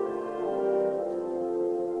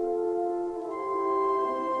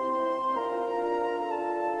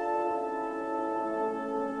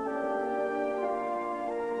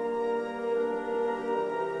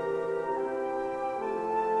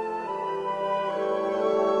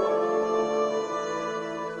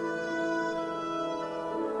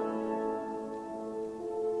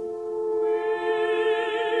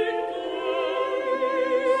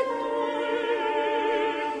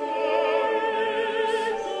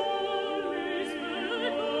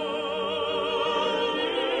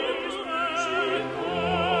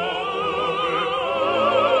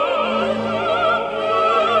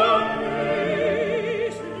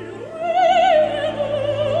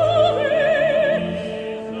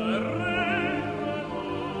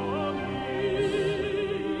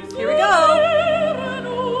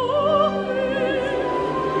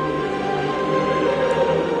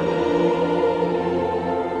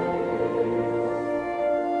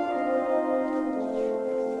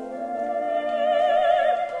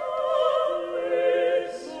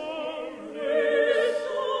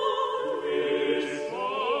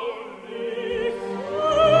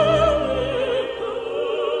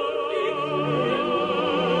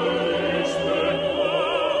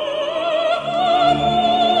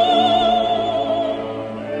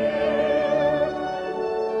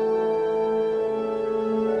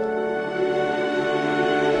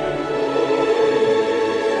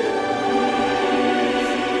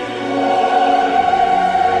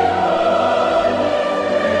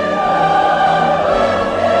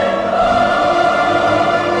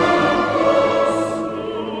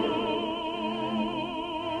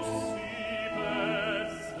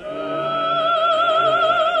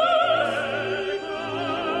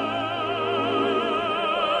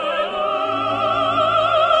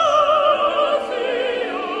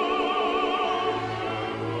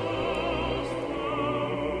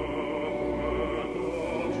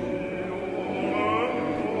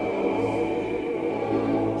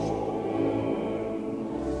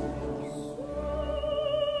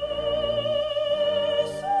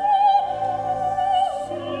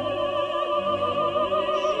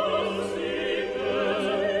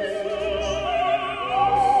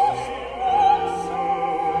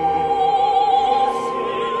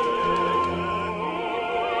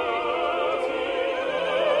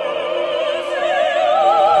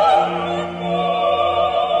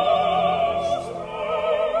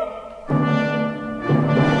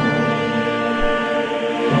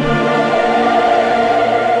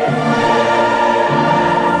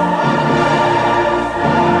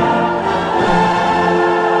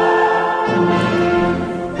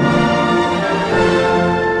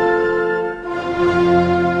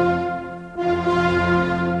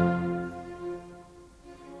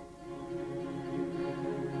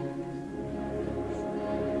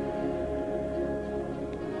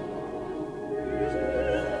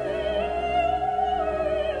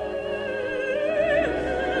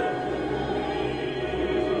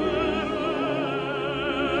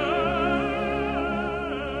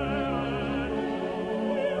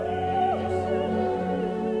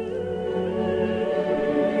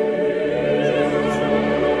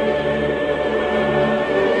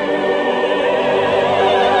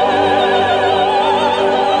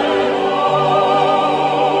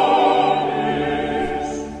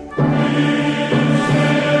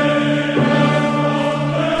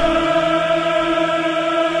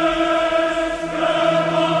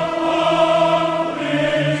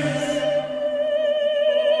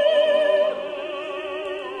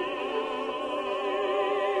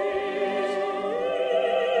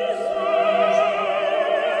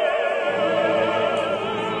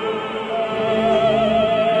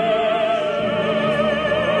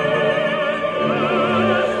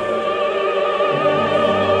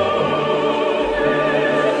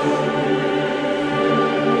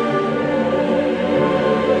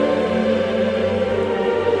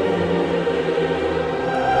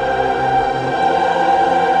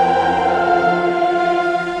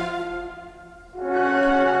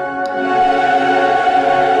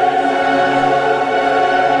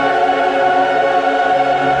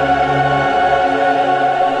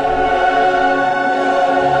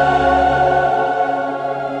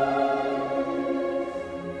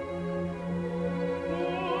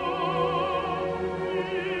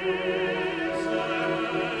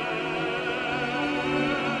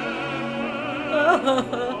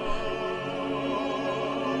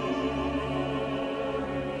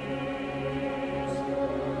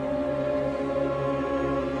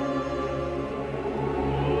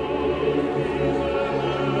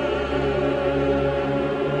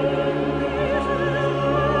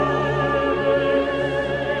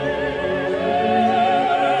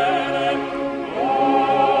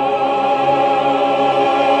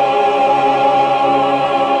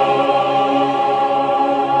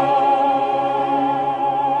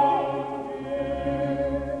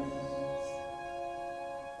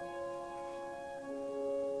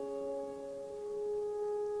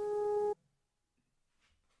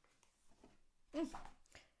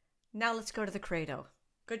 Now let's go to the credo.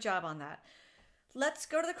 Good job on that. Let's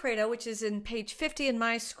go to the credo, which is in page 50 in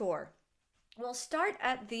my score. We'll start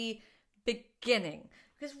at the beginning,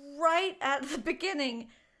 because right at the beginning,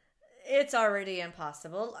 it's already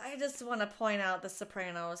impossible. I just want to point out the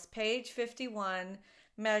sopranos, page 51,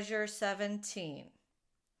 measure 17.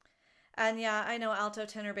 And yeah, I know alto,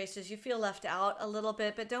 tenor, basses, you feel left out a little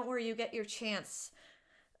bit, but don't worry, you get your chance.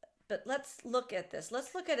 But let's look at this.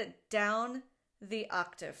 Let's look at it down the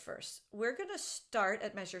octave first. We're going to start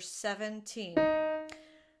at measure 17.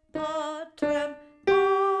 Patrem,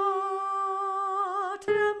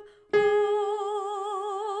 patrem,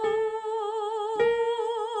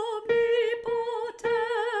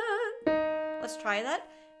 omnipotent. Let's try that.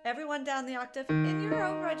 Everyone down the octave in your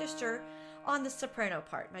own register on the soprano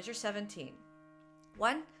part. Measure 17.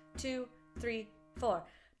 1, 2, 3, 4.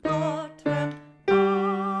 Patrem,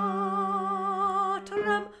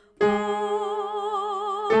 patrem,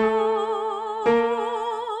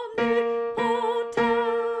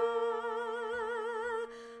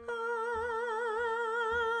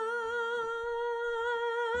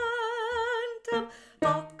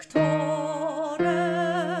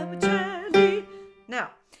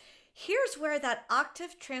 where that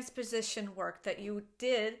octave transposition work that you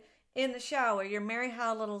did in the shower, your Mary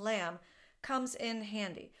How Little Lamb, comes in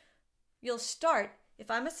handy. You'll start, if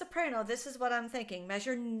I'm a soprano, this is what I'm thinking,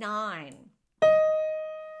 measure 9.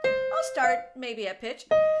 I'll start maybe at pitch.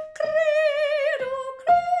 Credo,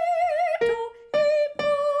 credo,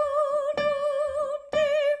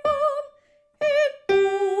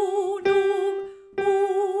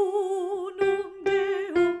 unum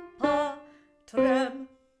Deum, patrem.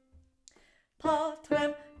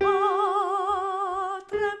 Patrem,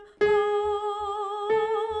 patrem,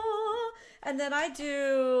 and then I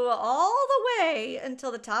do all the way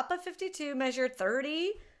until the top of 52, measure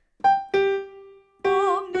 30.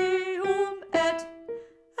 Omnium et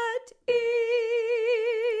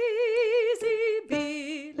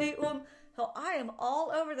easybilium. So I am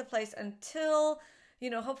all over the place until,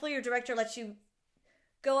 hopefully your director lets you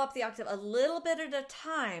go up the octave a little bit at a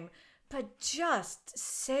time. But just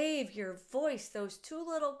save your voice. Those two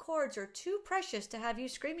little chords are too precious to have you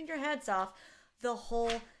screaming your heads off the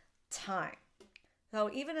whole time.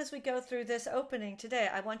 So even as we go through this opening today,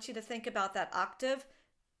 I want you to think about that octave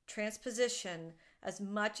transposition as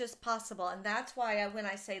much as possible. And that's why when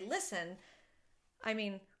I say listen, I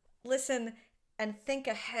mean listen and think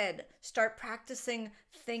ahead. Start practicing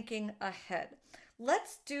thinking ahead.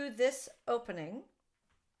 Let's do this opening.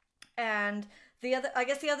 And the other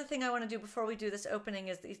thing I want to do before we do this opening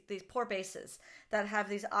is these poor basses that have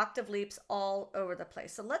these octave leaps all over the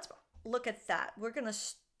place. So let's look at that. We're going to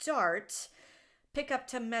pick up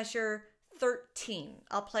to measure 13.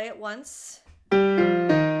 I'll play it once. 1,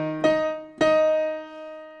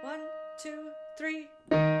 2, 3.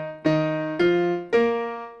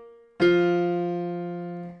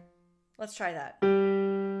 Let's try that.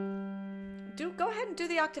 Go ahead and do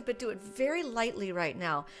the octave, but do it very lightly right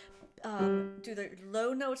now. Do the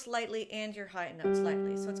low notes lightly and your high notes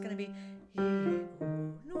lightly. So it's going to be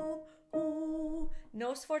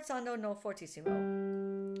no sforzando, no fortissimo.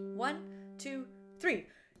 1, 2, 3.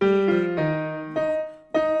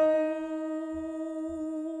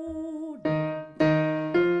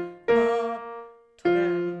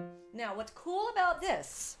 Now, what's cool about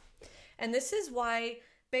this, and this is why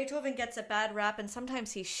Beethoven gets a bad rap and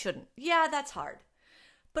sometimes he shouldn't. Yeah, that's hard.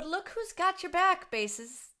 But look who's got your back,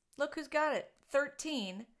 basses. Look who's got it.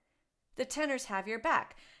 13. The tenors have your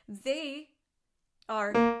back. They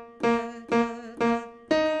are...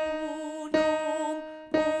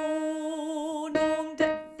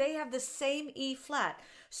 They have the same E flat.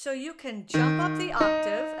 So you can jump up the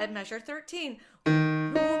octave at measure 13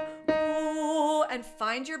 and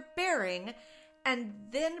find your bearing and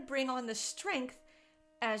then bring on the strength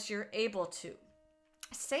as you're able to.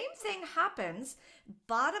 Same thing happens,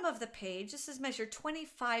 bottom of the page. This is measure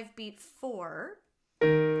 25 beat 4.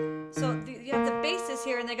 So you have the basses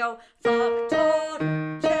here and they go factorial.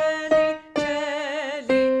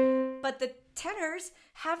 But the tenors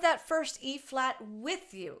have that first E flat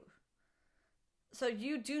with you. So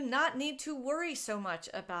you do not need to worry so much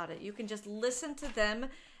about it. You can just listen to them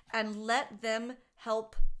and let them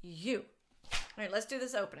help you. All right, let's do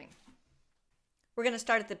this opening. We're going to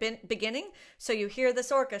start at the beginning, so you hear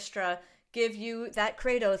this orchestra give you that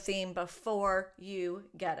credo theme before you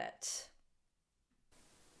get it.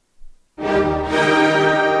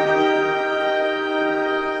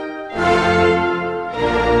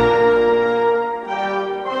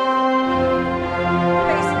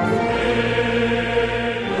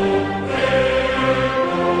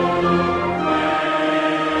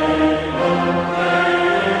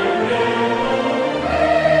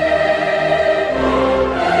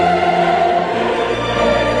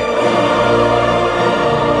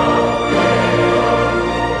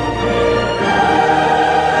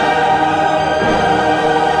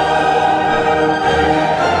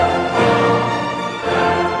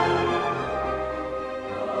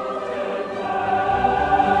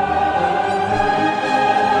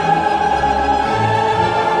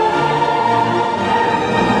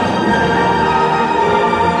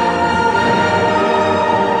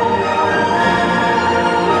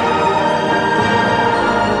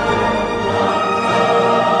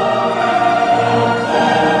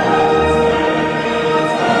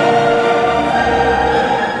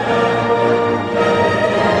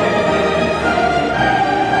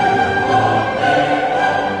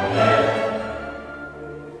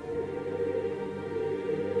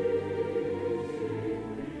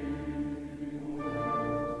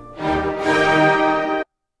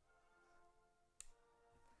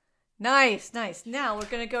 Nice, nice. Now we're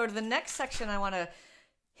going to go to the next section I want to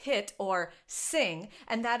hit or sing,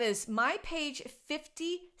 and that is my page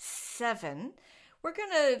 57. We're going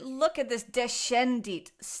to look at this descendit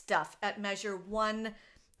stuff at measure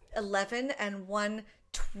 111 and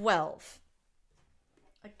 112.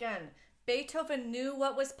 Again, Beethoven knew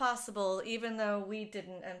what was possible, even though we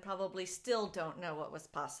didn't and probably still don't know what was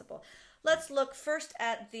possible. Let's look first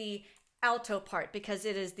at the alto part because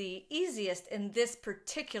it is the easiest in this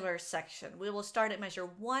particular section. We will start at measure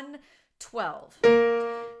 112.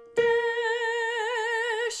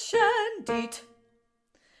 Descendit,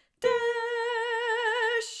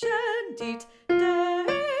 descendit, descendit,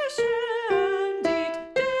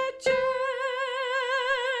 decellis.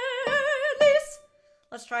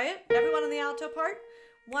 Let's try it. Everyone in the alto part.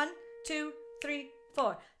 1, 2, 3,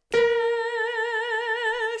 4.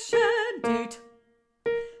 Descendit.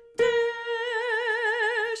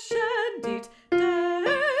 Descendit, descendit,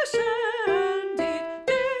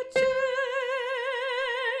 decellis.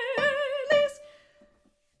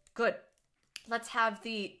 Good. Let's have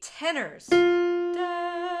the tenors.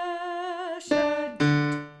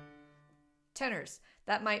 Descendit. Tenors.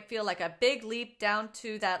 That might feel like a big leap down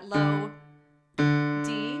to that low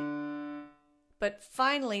D. But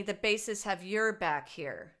finally, the basses have your back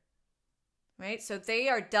here. Right? So they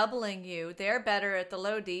are doubling you. They're better at the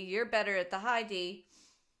low D. You're better at the high D.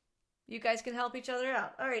 You guys can help each other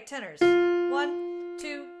out. All right, tenors. 1,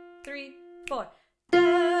 2, 3, 4. Descendit.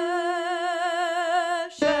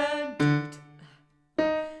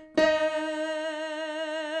 Descendit.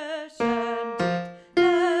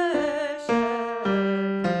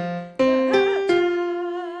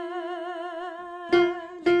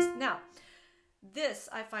 Descendit. Now, this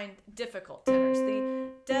I find difficult, tenors.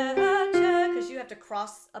 The because you have to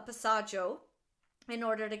cross a passaggio in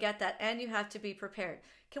order to get that, and you have to be prepared.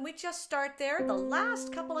 Can we just start there? The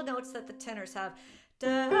last couple of notes that the tenors have.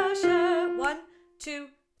 1, 2,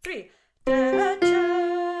 3.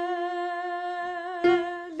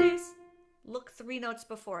 Decellis. Look 3 notes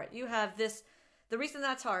before it. You have this. The reason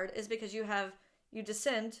that's hard is because you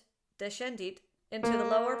descend, descendit, into the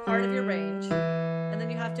lower part of your range, and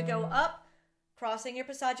then you have to go up, crossing your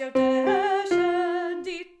passaggio,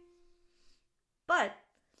 descendit. But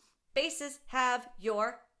basses have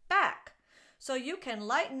your back. So you can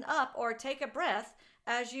lighten up or take a breath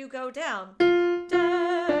as you go down. And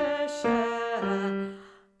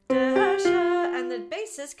the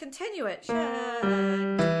basses continue it.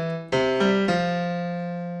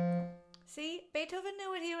 See, Beethoven knew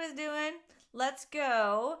what he was doing. Let's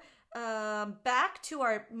go back to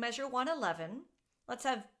our measure 111. Let's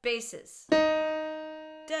have basses.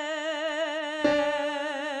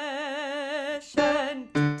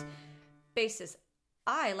 Basses.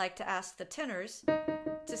 I like to ask the tenors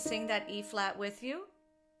to sing that E flat with you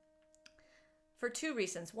for 2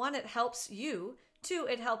 reasons. 1, it helps you. 2,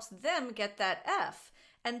 it helps them get that F.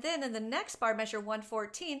 And then in the next bar, measure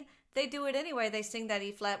 114, they do it anyway. They sing that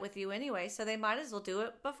E flat with you anyway, so they might as well do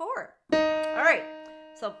it before. All right,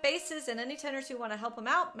 So basses and any tenors who want to help them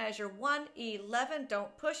out, measure 1-11.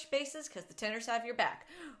 Don't push basses because the tenors have your back.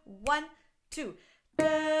 1, 2.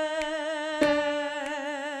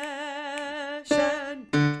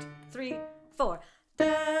 3, 4.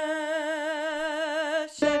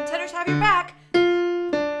 Tenors have your back.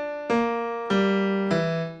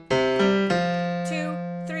 2,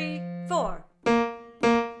 3, 4.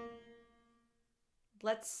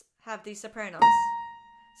 Let's have these sopranos.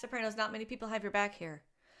 Sopranos, not many people have your back here.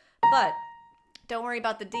 But don't worry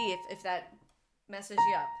about the D if that messes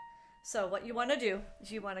you up. So what you want to do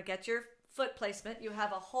is you want to get your foot placement. You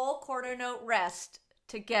have a whole quarter note rest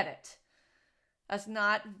to get it. That's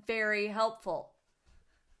not very helpful.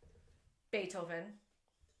 Beethoven.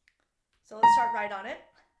 So let's start right on it.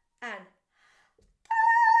 And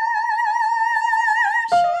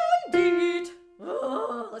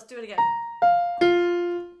let's do it again. 3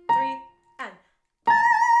 and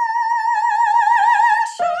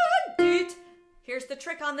here's the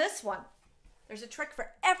trick on this one. There's a trick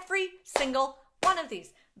for every single one of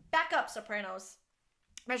these. Back up, sopranos.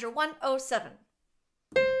 Measure 107.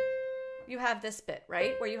 You have this bit,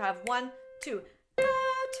 right? Where you have 1, 2.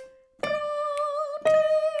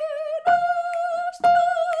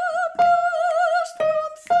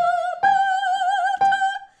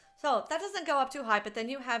 So that doesn't go up too high, but then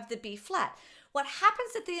you have the B flat. What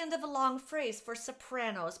happens at the end of a long phrase for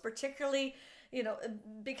sopranos, particularly,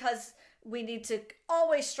 because we need to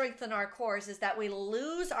always strengthen our cores, is that we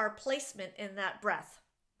lose our placement in that breath.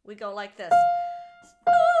 We go like this.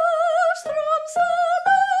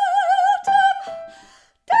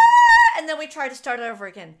 And then we try to start it over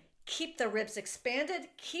again. Keep the ribs expanded.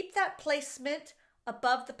 Keep that placement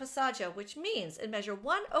above the passaggio, which means in measure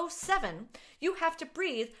 107, you have to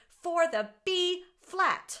breathe for the B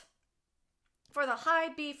flat. For the high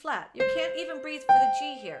B flat. You can't even breathe for the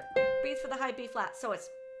G here. Breathe for the high B flat. So it's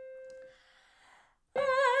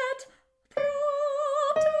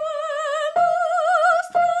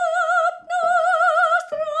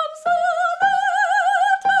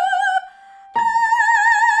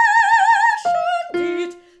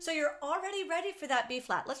so you're already ready for that B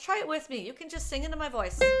flat. Let's try it with me. You can just sing into my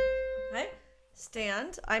voice. Okay?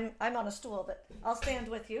 Stand. I'm on a stool, but I'll stand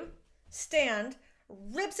with you. Stand.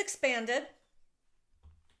 Ribs expanded.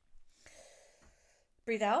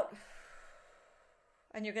 Breathe out.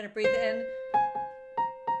 And you're going to breathe in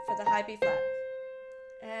for the high B flat.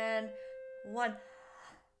 And 1.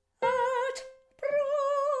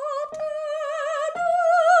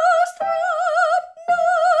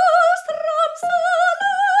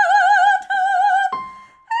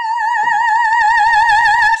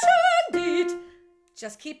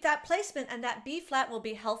 Just keep that placement and that B flat will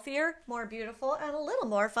be healthier, more beautiful, and a little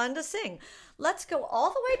more fun to sing. Let's go all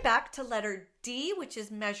the way back to letter D, which is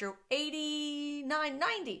measure 89,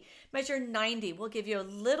 90. Measure 90 will give you a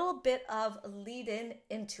little bit of lead in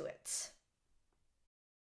into it.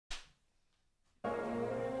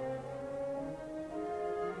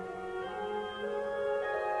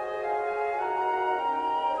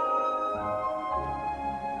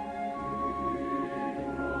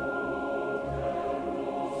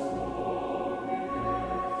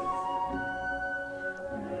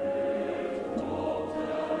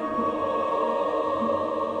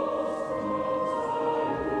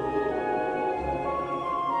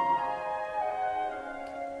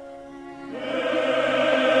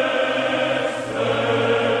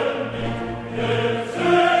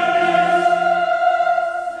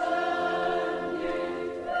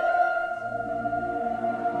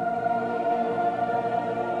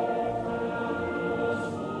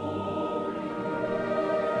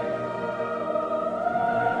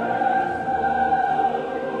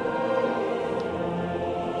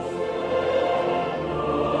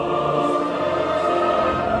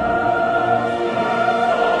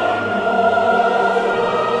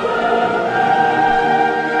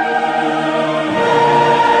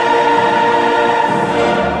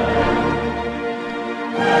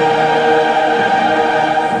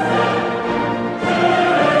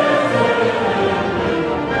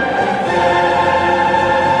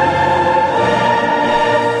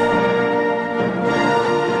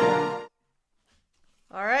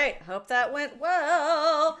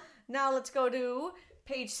 Now let's go to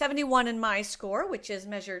page 71 in my score, which is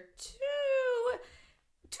measure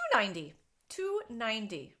 290.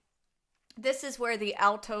 290. This is where the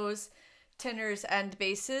altos, tenors, and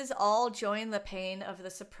basses all join the pain of the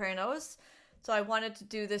sopranos. So I wanted to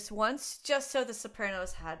do this once just so the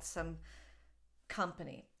sopranos had some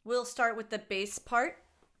company. We'll start with the bass part.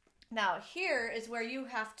 Now here is where you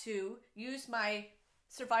have to use my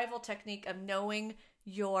survival technique of knowing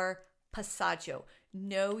your passaggio.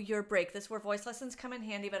 Know your break. This is where voice lessons come in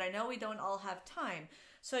handy, but I know we don't all have time.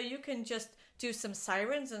 So you can just do some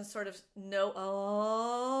sirens and sort of know,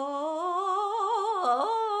 oh,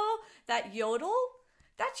 that yodel,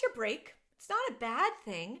 that's your break. It's not a bad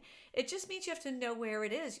thing. It just means you have to know where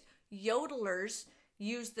it is. Yodelers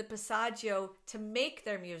use the passaggio to make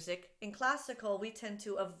their music. In classical, we tend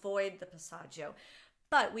to avoid the passaggio,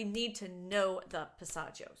 but we need to know the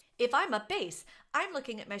passagios. If I'm a bass, I'm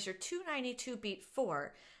looking at measure 292 beat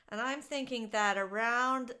 4, and I'm thinking that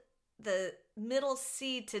around the middle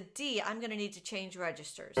C to D, I'm going to need to change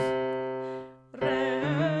registers.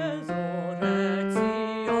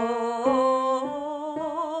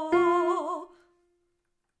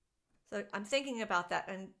 So I'm thinking about that,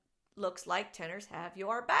 and looks like tenors have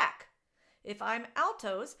your back. If I'm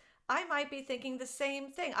altos, I might be thinking the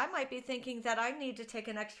same thing. I might be thinking that I need to take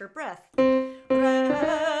an extra breath.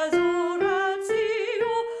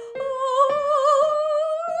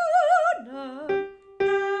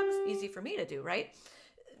 Easy for me to do, right?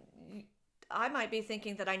 I might be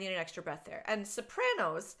thinking that I need an extra breath there. And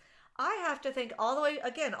sopranos, I have to think all the way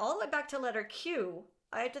back to letter Q.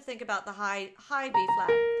 I have to think about the high B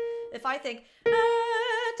flat. If I think,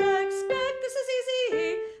 expect, this is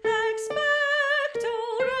easy, expect,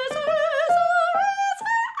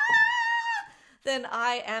 then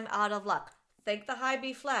I am out of luck. Think the high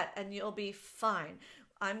B flat and you'll be fine.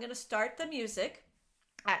 I'm going to start the music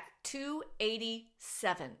at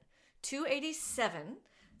 287. 287.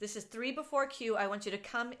 This is 3 before Q. I want you to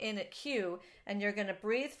come in at Q, and you're going to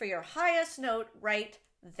breathe for your highest note right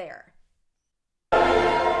there. Get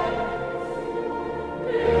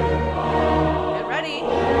ready.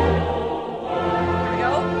 Here we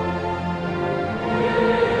go.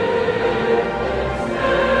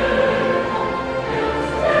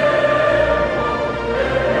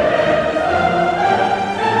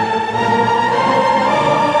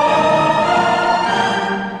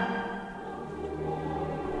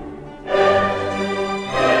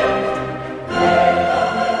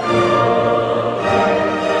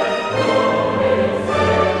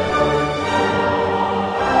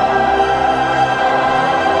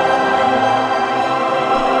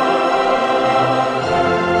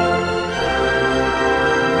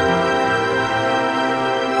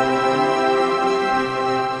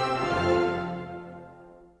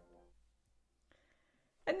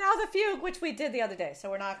 We did the other day, so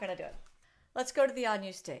we're not going to do it. Let's go to the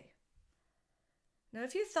Agnus Dei. Now,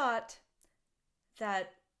 if you thought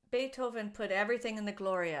that Beethoven put everything in the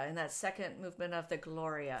Gloria, in that second movement of the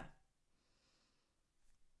Gloria,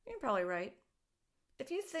 you're probably right. If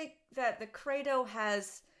you think that the Credo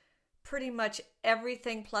has pretty much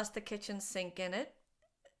everything plus the kitchen sink in it,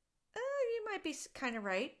 you might be kind of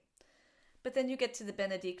right. But then you get to the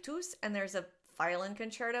Benedictus, and there's a violin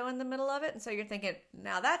concerto in the middle of it, and so you're thinking,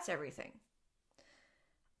 now that's everything.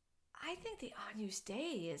 I think the Agnus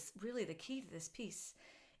Dei is really the key to this piece.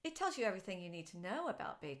 It tells you everything you need to know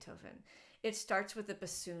about Beethoven. It starts with the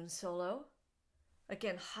bassoon solo,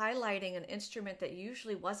 again, highlighting an instrument that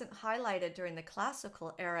usually wasn't highlighted during the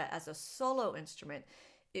classical era as a solo instrument.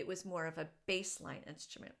 It was more of a bassline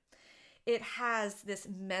instrument. It has this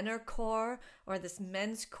Männerchor, or this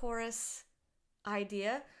men's chorus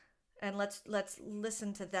idea, and let's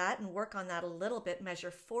listen to that and work on that a little bit. Measure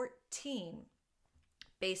 14.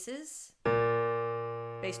 Basses,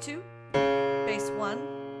 bass 2, bass 1,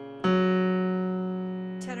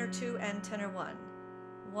 tenor 2 and tenor 1.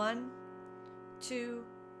 1, 2,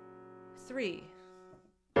 3.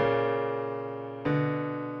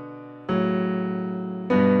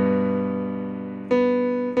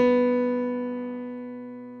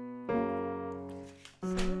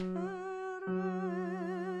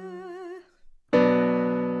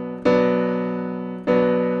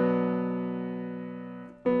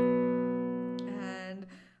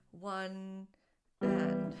 One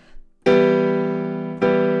and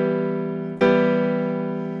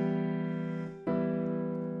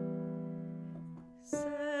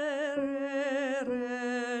sereno.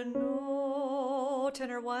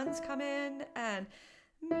 Tenor ones come in, and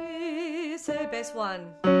mi say bass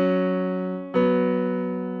 1.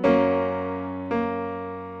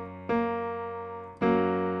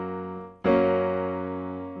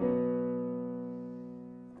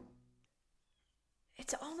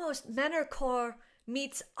 It's almost Männerchor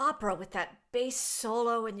meets opera with that bass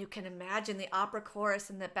solo, and you can imagine the opera chorus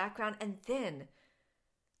in the background, and then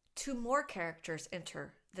 2 more characters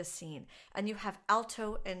enter the scene, and you have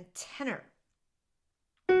alto and tenor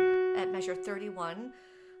at measure 31.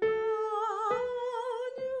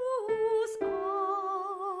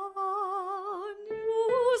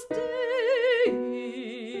 Agnus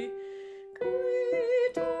Dei.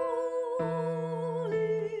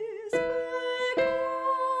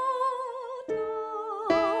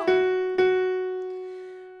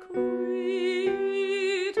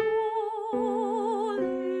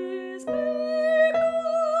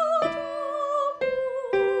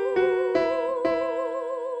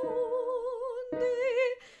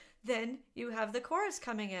 have the chorus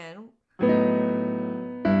coming in.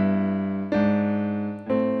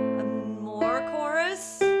 More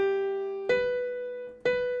chorus.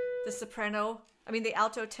 The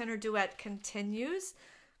alto tenor duet continues.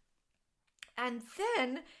 And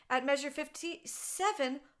then at measure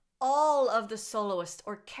 57, all of the soloists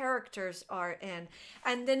or characters are in.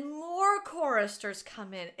 And then more choristers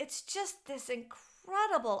come in. It's just this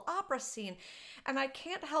incredible opera scene. And I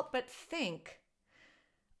can't help but think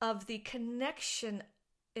of the connection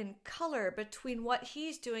in color between what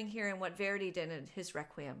he's doing here and what Verdi did in his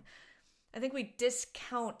Requiem. I think we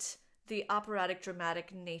discount the operatic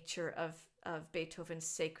dramatic nature of Beethoven's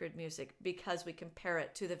sacred music because we compare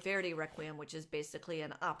it to the Verdi Requiem, which is basically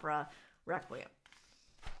an opera requiem.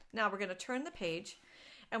 Now we're going to turn the page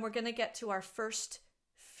and we're going to get to our first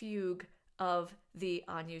fugue of the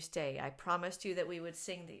Agnus Dei. I promised you that we would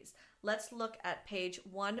sing these. Let's look at page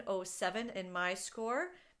 107 in my score,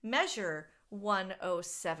 measure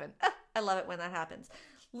 107. I love it when that happens.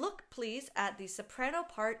 Look, please, at the soprano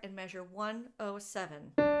part in measure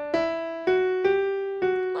 107.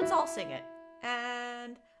 Let's all sing it.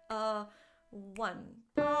 And one.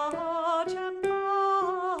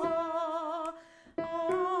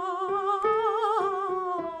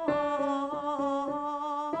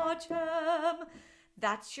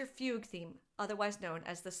 That's your fugue theme, otherwise known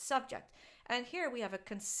as the subject. And here we have a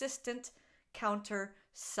consistent counter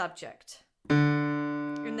subject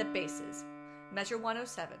in the basses. Measure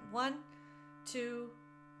 107. 1, 2,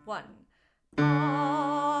 1.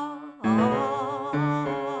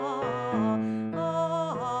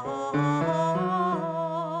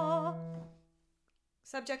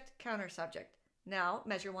 Subject, counter subject. Now,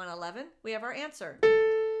 measure 111, we have our answer.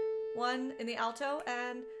 1 in the alto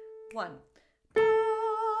and 1.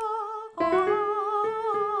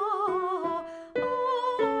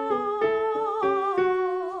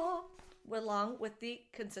 Along with the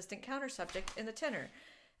consistent counter subject in the tenor.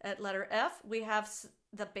 At letter F, we have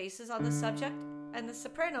the basses on the subject and the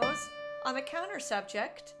sopranos on the counter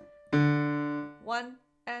subject. 1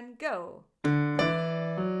 and go.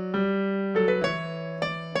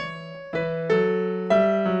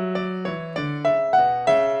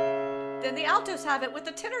 Then the altos have it with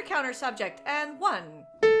the tenor counter subject and 1.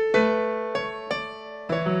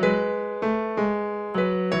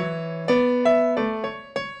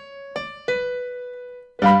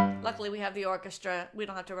 Luckily, we have the orchestra. We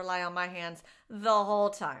don't have to rely on my hands the whole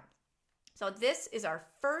time. So this is our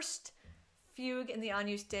first fugue in the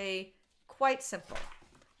Agnus Dei. Quite simple.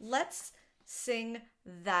 Let's sing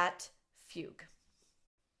that fugue.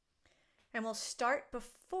 And we'll start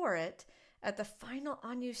before it at the final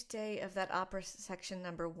Agnus Dei of that opera section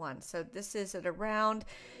number 1. So this is at around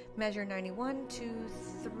measure 91, 2,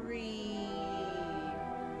 3,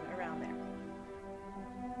 around there.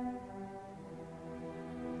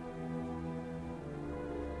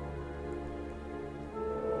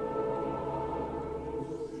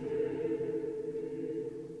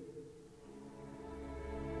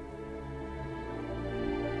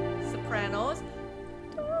 Sopranos.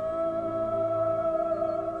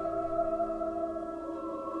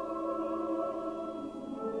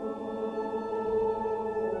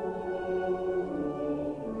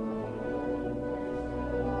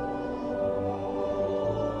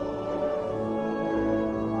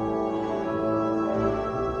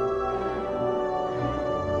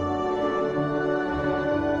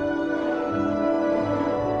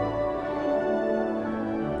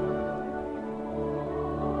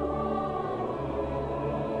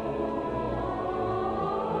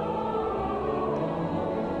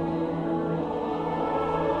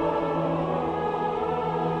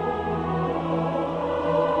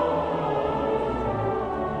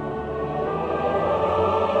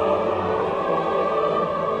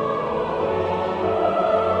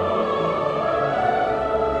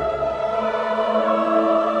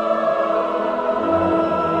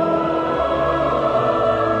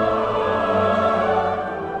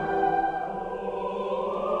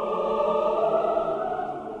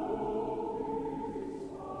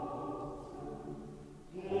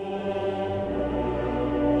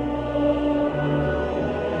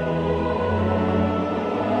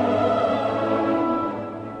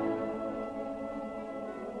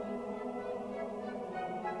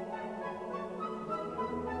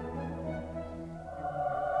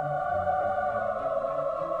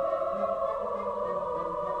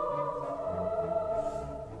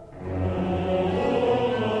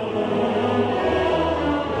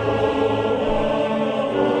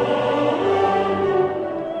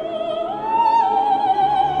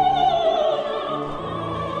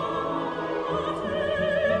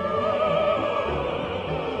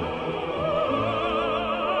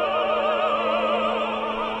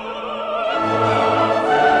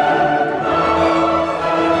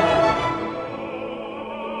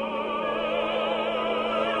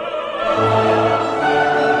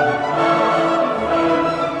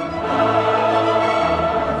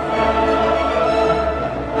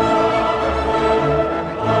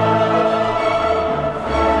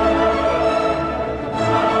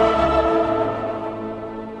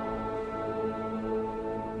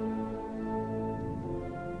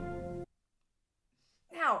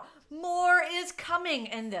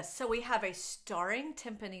 Yes, so we have a starring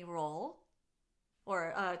timpani roll, or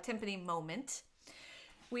a timpani moment.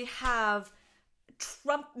 We have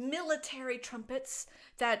military trumpets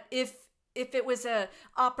that if it was a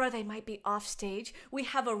opera, they might be off stage. We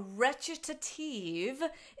have a recitative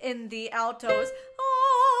in the altos.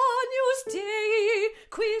 Agnus Dei,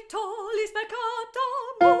 qui tollis peccata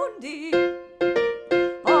mundi.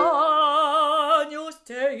 Agnus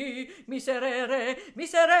Dei, miserere,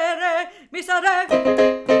 miserere, miserere.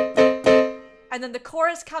 And then the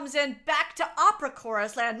chorus comes in back to opera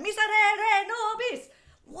chorus land. Miserere nobis.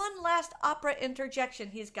 One last opera interjection.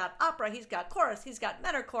 He's got opera, he's got chorus, he's got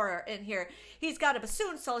menor choir in here. He's got a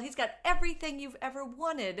bassoon solo. He's got everything you've ever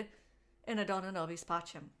wanted in a Dona Nobis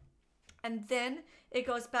Pacem. And then it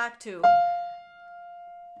goes back to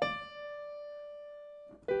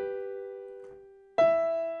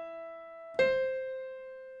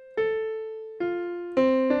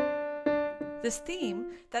this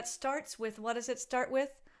theme that starts with, what does it start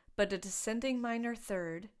with? But a descending minor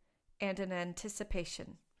third and an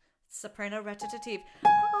anticipation. Soprano recitative.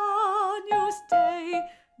 Agnus Dei,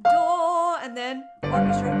 do, and then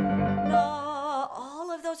orchestra. La. All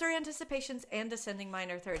of those are anticipations and descending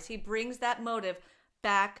minor thirds. He brings that motive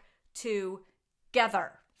back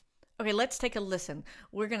together. Okay, let's take a listen.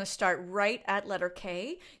 We're going to start right at letter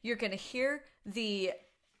K. You're going to hear the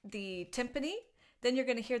timpani. Then you're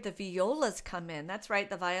going to hear the violas come in. That's right,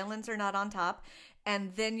 the violins are not on top.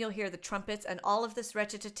 And then you'll hear the trumpets and all of this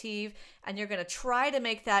recitative, and you're going to try to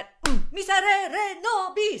make that miserere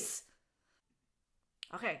nobis.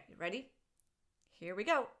 Okay, you ready? Here we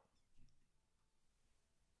go.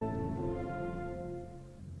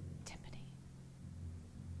 Timpani.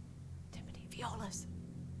 Timpani, violas.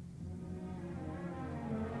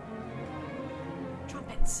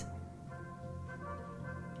 Trumpets.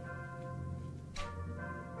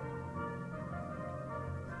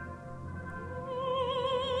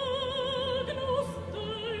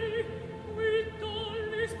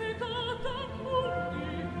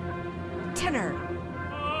 Tenor.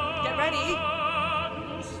 Get ready.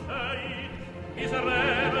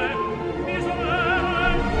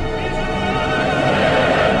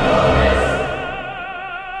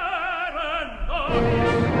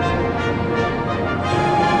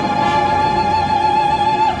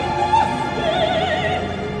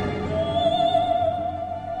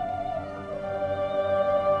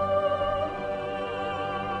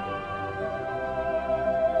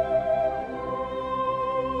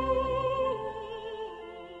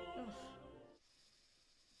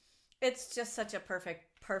 It's just such a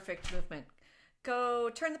perfect movement. Go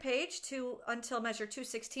turn the page to until measure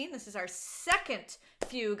 216. This is our second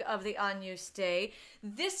fugue of the Agnus Dei.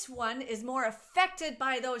 This one is more affected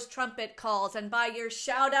by those trumpet calls and by your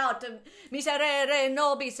shout out to miserere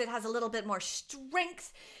nobis. It has a little bit more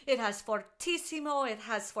strength. It has fortissimo. It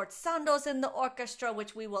has forzandos in the orchestra,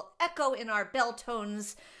 which we will echo in our bell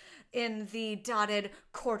tones in the dotted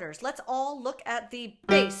quarters. Let's all look at the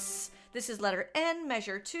bass. This is letter N,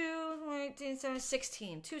 measure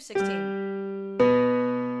 216. 216.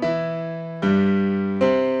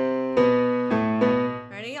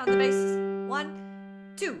 Ready? On the bass.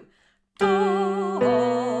 1, 2. Do,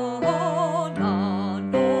 na,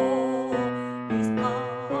 do, mis, pa,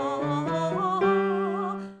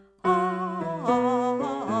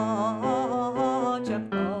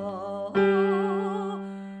 jump,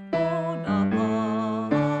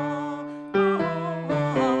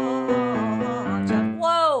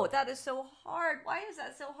 that is so hard. Why is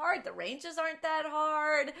that so hard? The ranges aren't that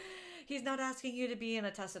hard. He's not asking you to be in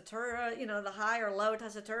a tessitura, the high or low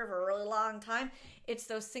tessitura for a really long time. It's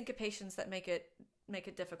those syncopations that make it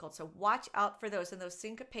difficult. So watch out for those. And those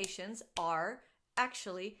syncopations are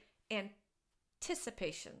actually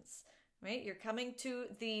anticipations, right? You're coming to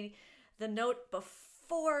the note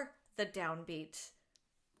before the downbeat,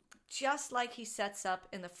 just like he sets up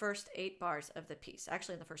in the first 8 bars of the piece.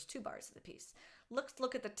 Actually, in the first 2 bars of the piece.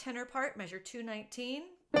 Look at the tenor part, measure 219.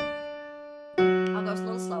 I'll go a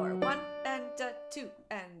little slower. 1 and 2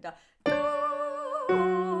 and do,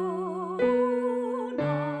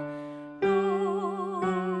 na,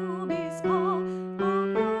 do, mis, pa,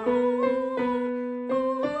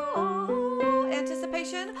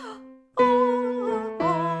 anticipation.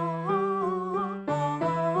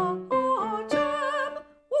 Jam.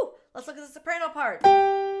 Woo! Let's look at the soprano part.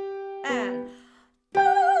 And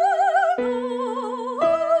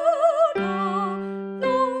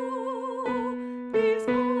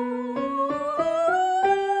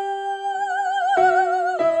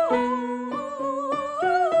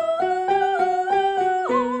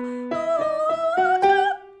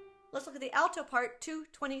part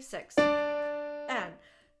 226 and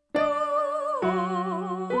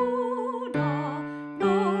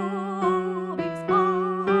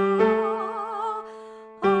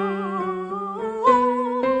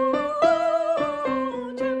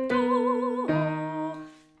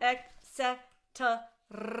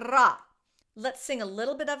Let's sing a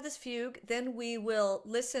little bit of this fugue. Then we will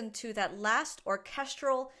listen to that last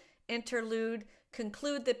orchestral interlude,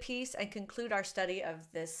 conclude the piece, and conclude our study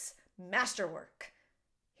of this masterwork.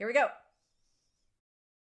 Here we go.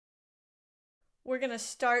 We're going to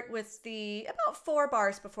start with the about 4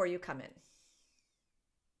 bars before you come in.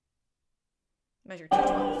 Measure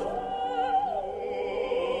 212.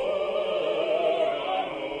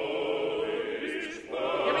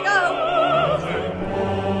 Here we go.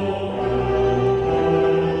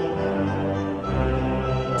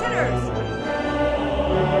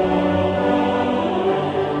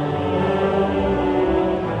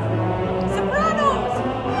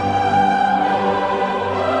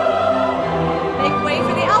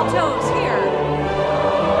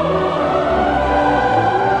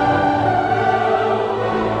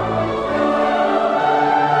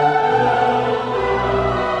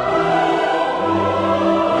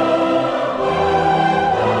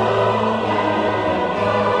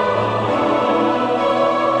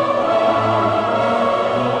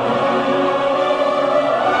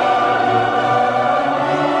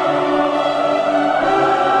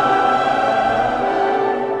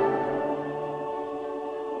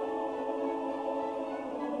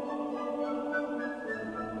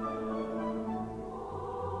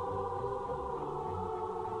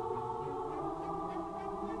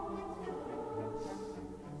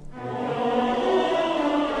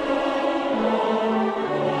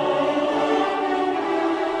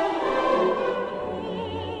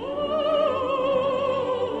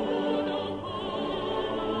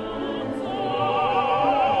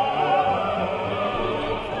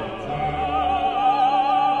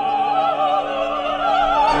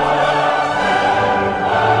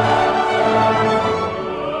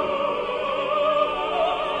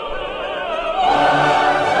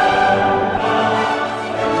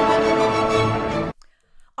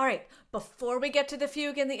 Before we get to the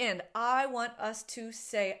fugue in the end, I want us to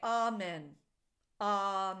say Amen.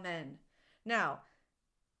 Amen. Now,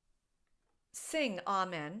 sing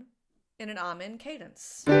Amen in an Amen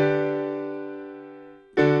cadence. Ready?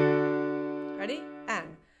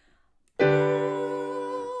 And Amen.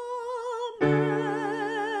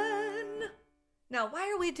 Now,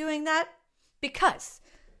 why are we doing that? Because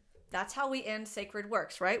that's how we end sacred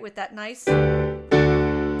works, right? With that nice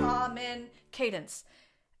Amen cadence.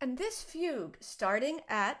 And this fugue, starting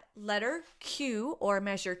at letter Q, or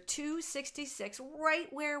measure 266,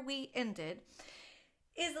 right where we ended,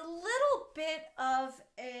 is a little bit of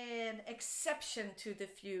an exception to the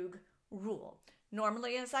fugue rule.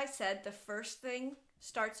 Normally, as I said, the first thing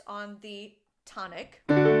starts on the tonic,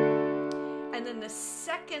 and then the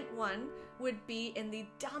second one would be in the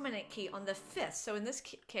dominant key on the 5th. So in this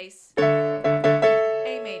case,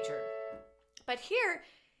 A major. But here,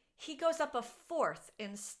 he goes up a 4th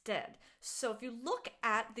instead. So if you look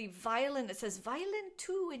at the violin, it says violin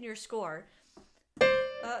 2 in your score.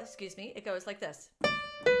 It goes like this.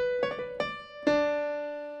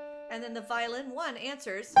 And then the violin 1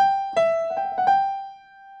 answers.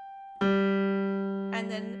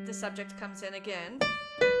 And then the subject comes in again.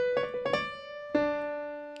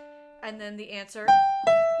 And then the answer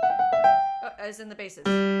is in the basses.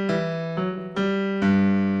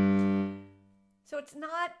 So it's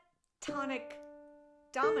not tonic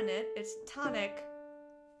dominant, it's tonic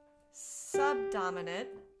subdominant,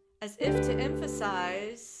 as if to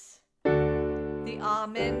emphasize the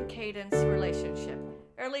Amen cadence relationship.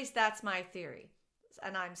 Or at least that's my theory,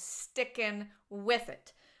 and I'm sticking with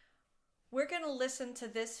it. We're going to listen to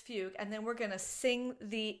this fugue, and then we're going to sing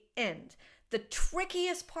the end. The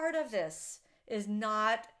trickiest part of this is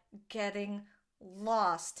not getting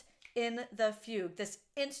lost in the fugue, this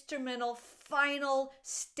instrumental final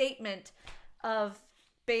statement of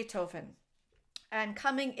Beethoven, and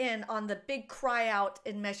coming in on the big cry out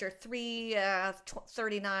in measure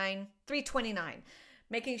 329,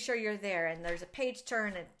 making sure you're there, and there's a page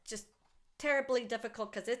turn, and just terribly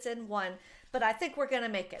difficult because it's in 1, but I think we're gonna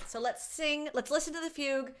make it. So let's listen to the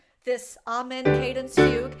fugue, this Amen cadence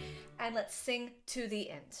fugue, and let's sing to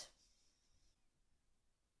the end.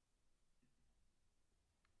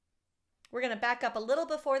 We're going to back up a little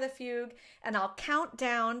before the fugue, and I'll count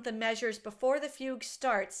down the measures before the fugue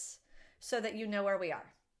starts so that you know where we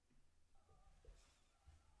are.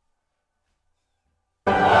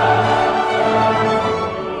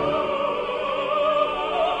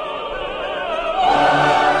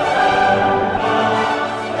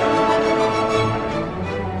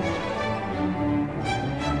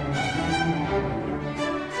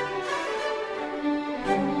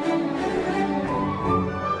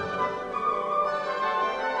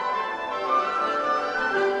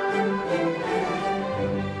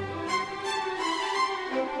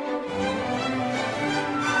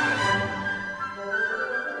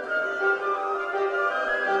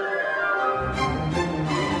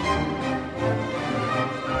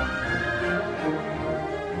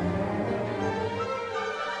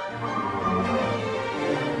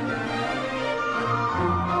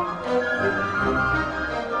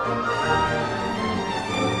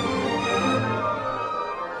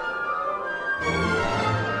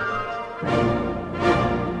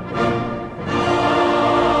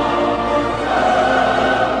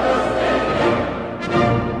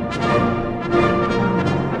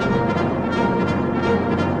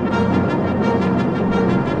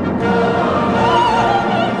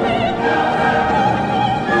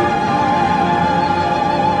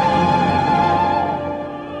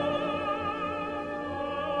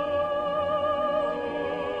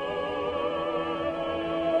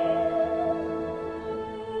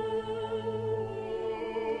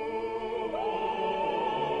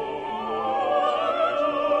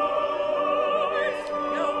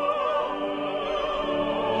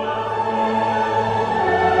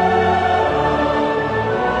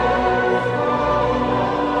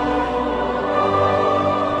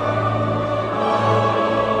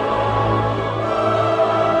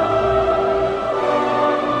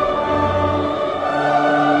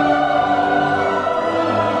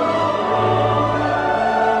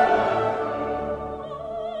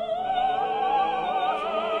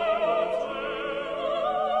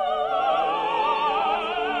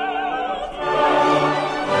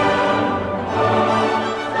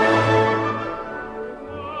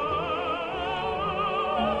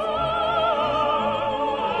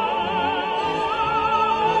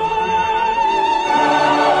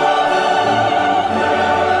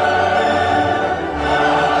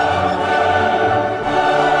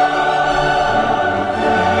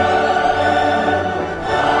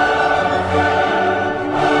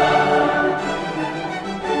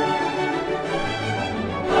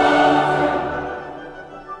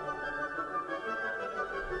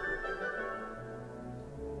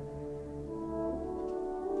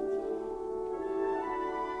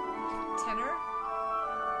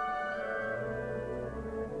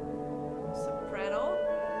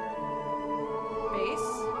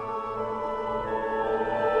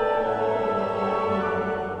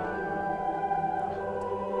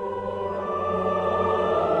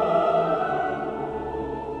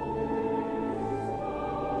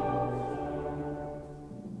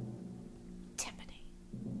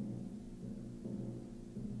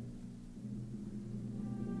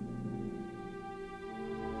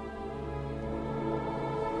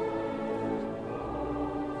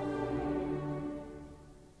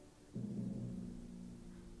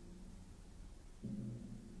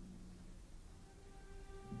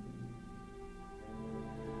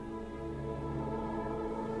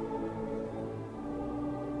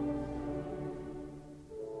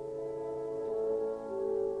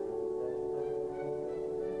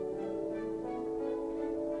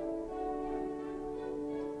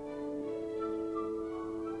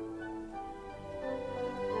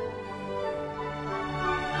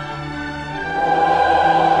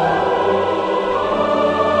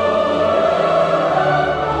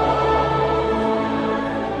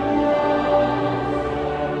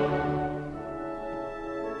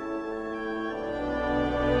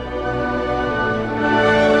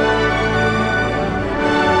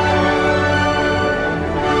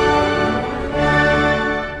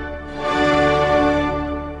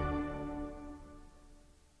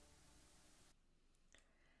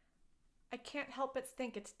 can't help but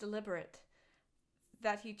think it's deliberate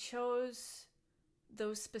that he chose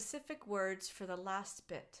those specific words for the last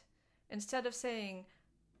bit. Instead of saying,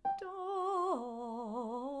 dona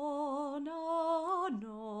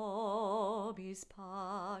nobis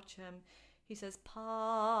pacem, he says,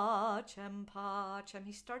 pacem, pacem.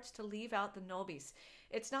 He starts to leave out the nobis.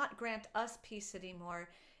 It's not grant us peace anymore.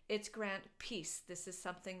 It's grant peace. This is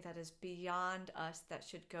something that is beyond us that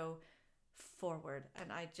should go forward.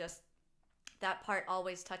 And that part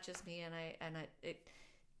always touches me, and it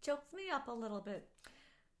chokes me up a little bit.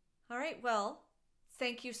 All right, well,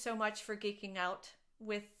 thank you so much for geeking out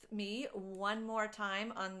with me one more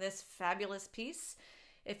time on this fabulous piece.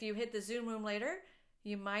 If you hit the Zoom room later,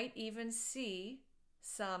 you might even see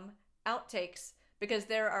some outtakes, because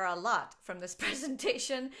there are a lot from this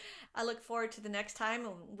presentation. I look forward to the next time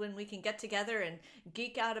when we can get together and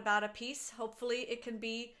geek out about a piece. Hopefully it can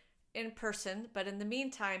be in person, but in the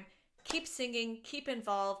meantime, keep singing, keep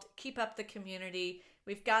involved, keep up the community.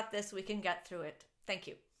 We've got this, we can get through it. Thank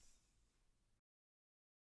you.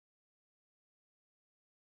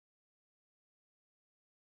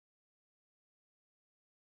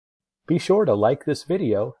 Be sure to like this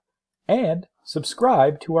video and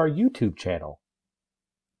subscribe to our YouTube channel.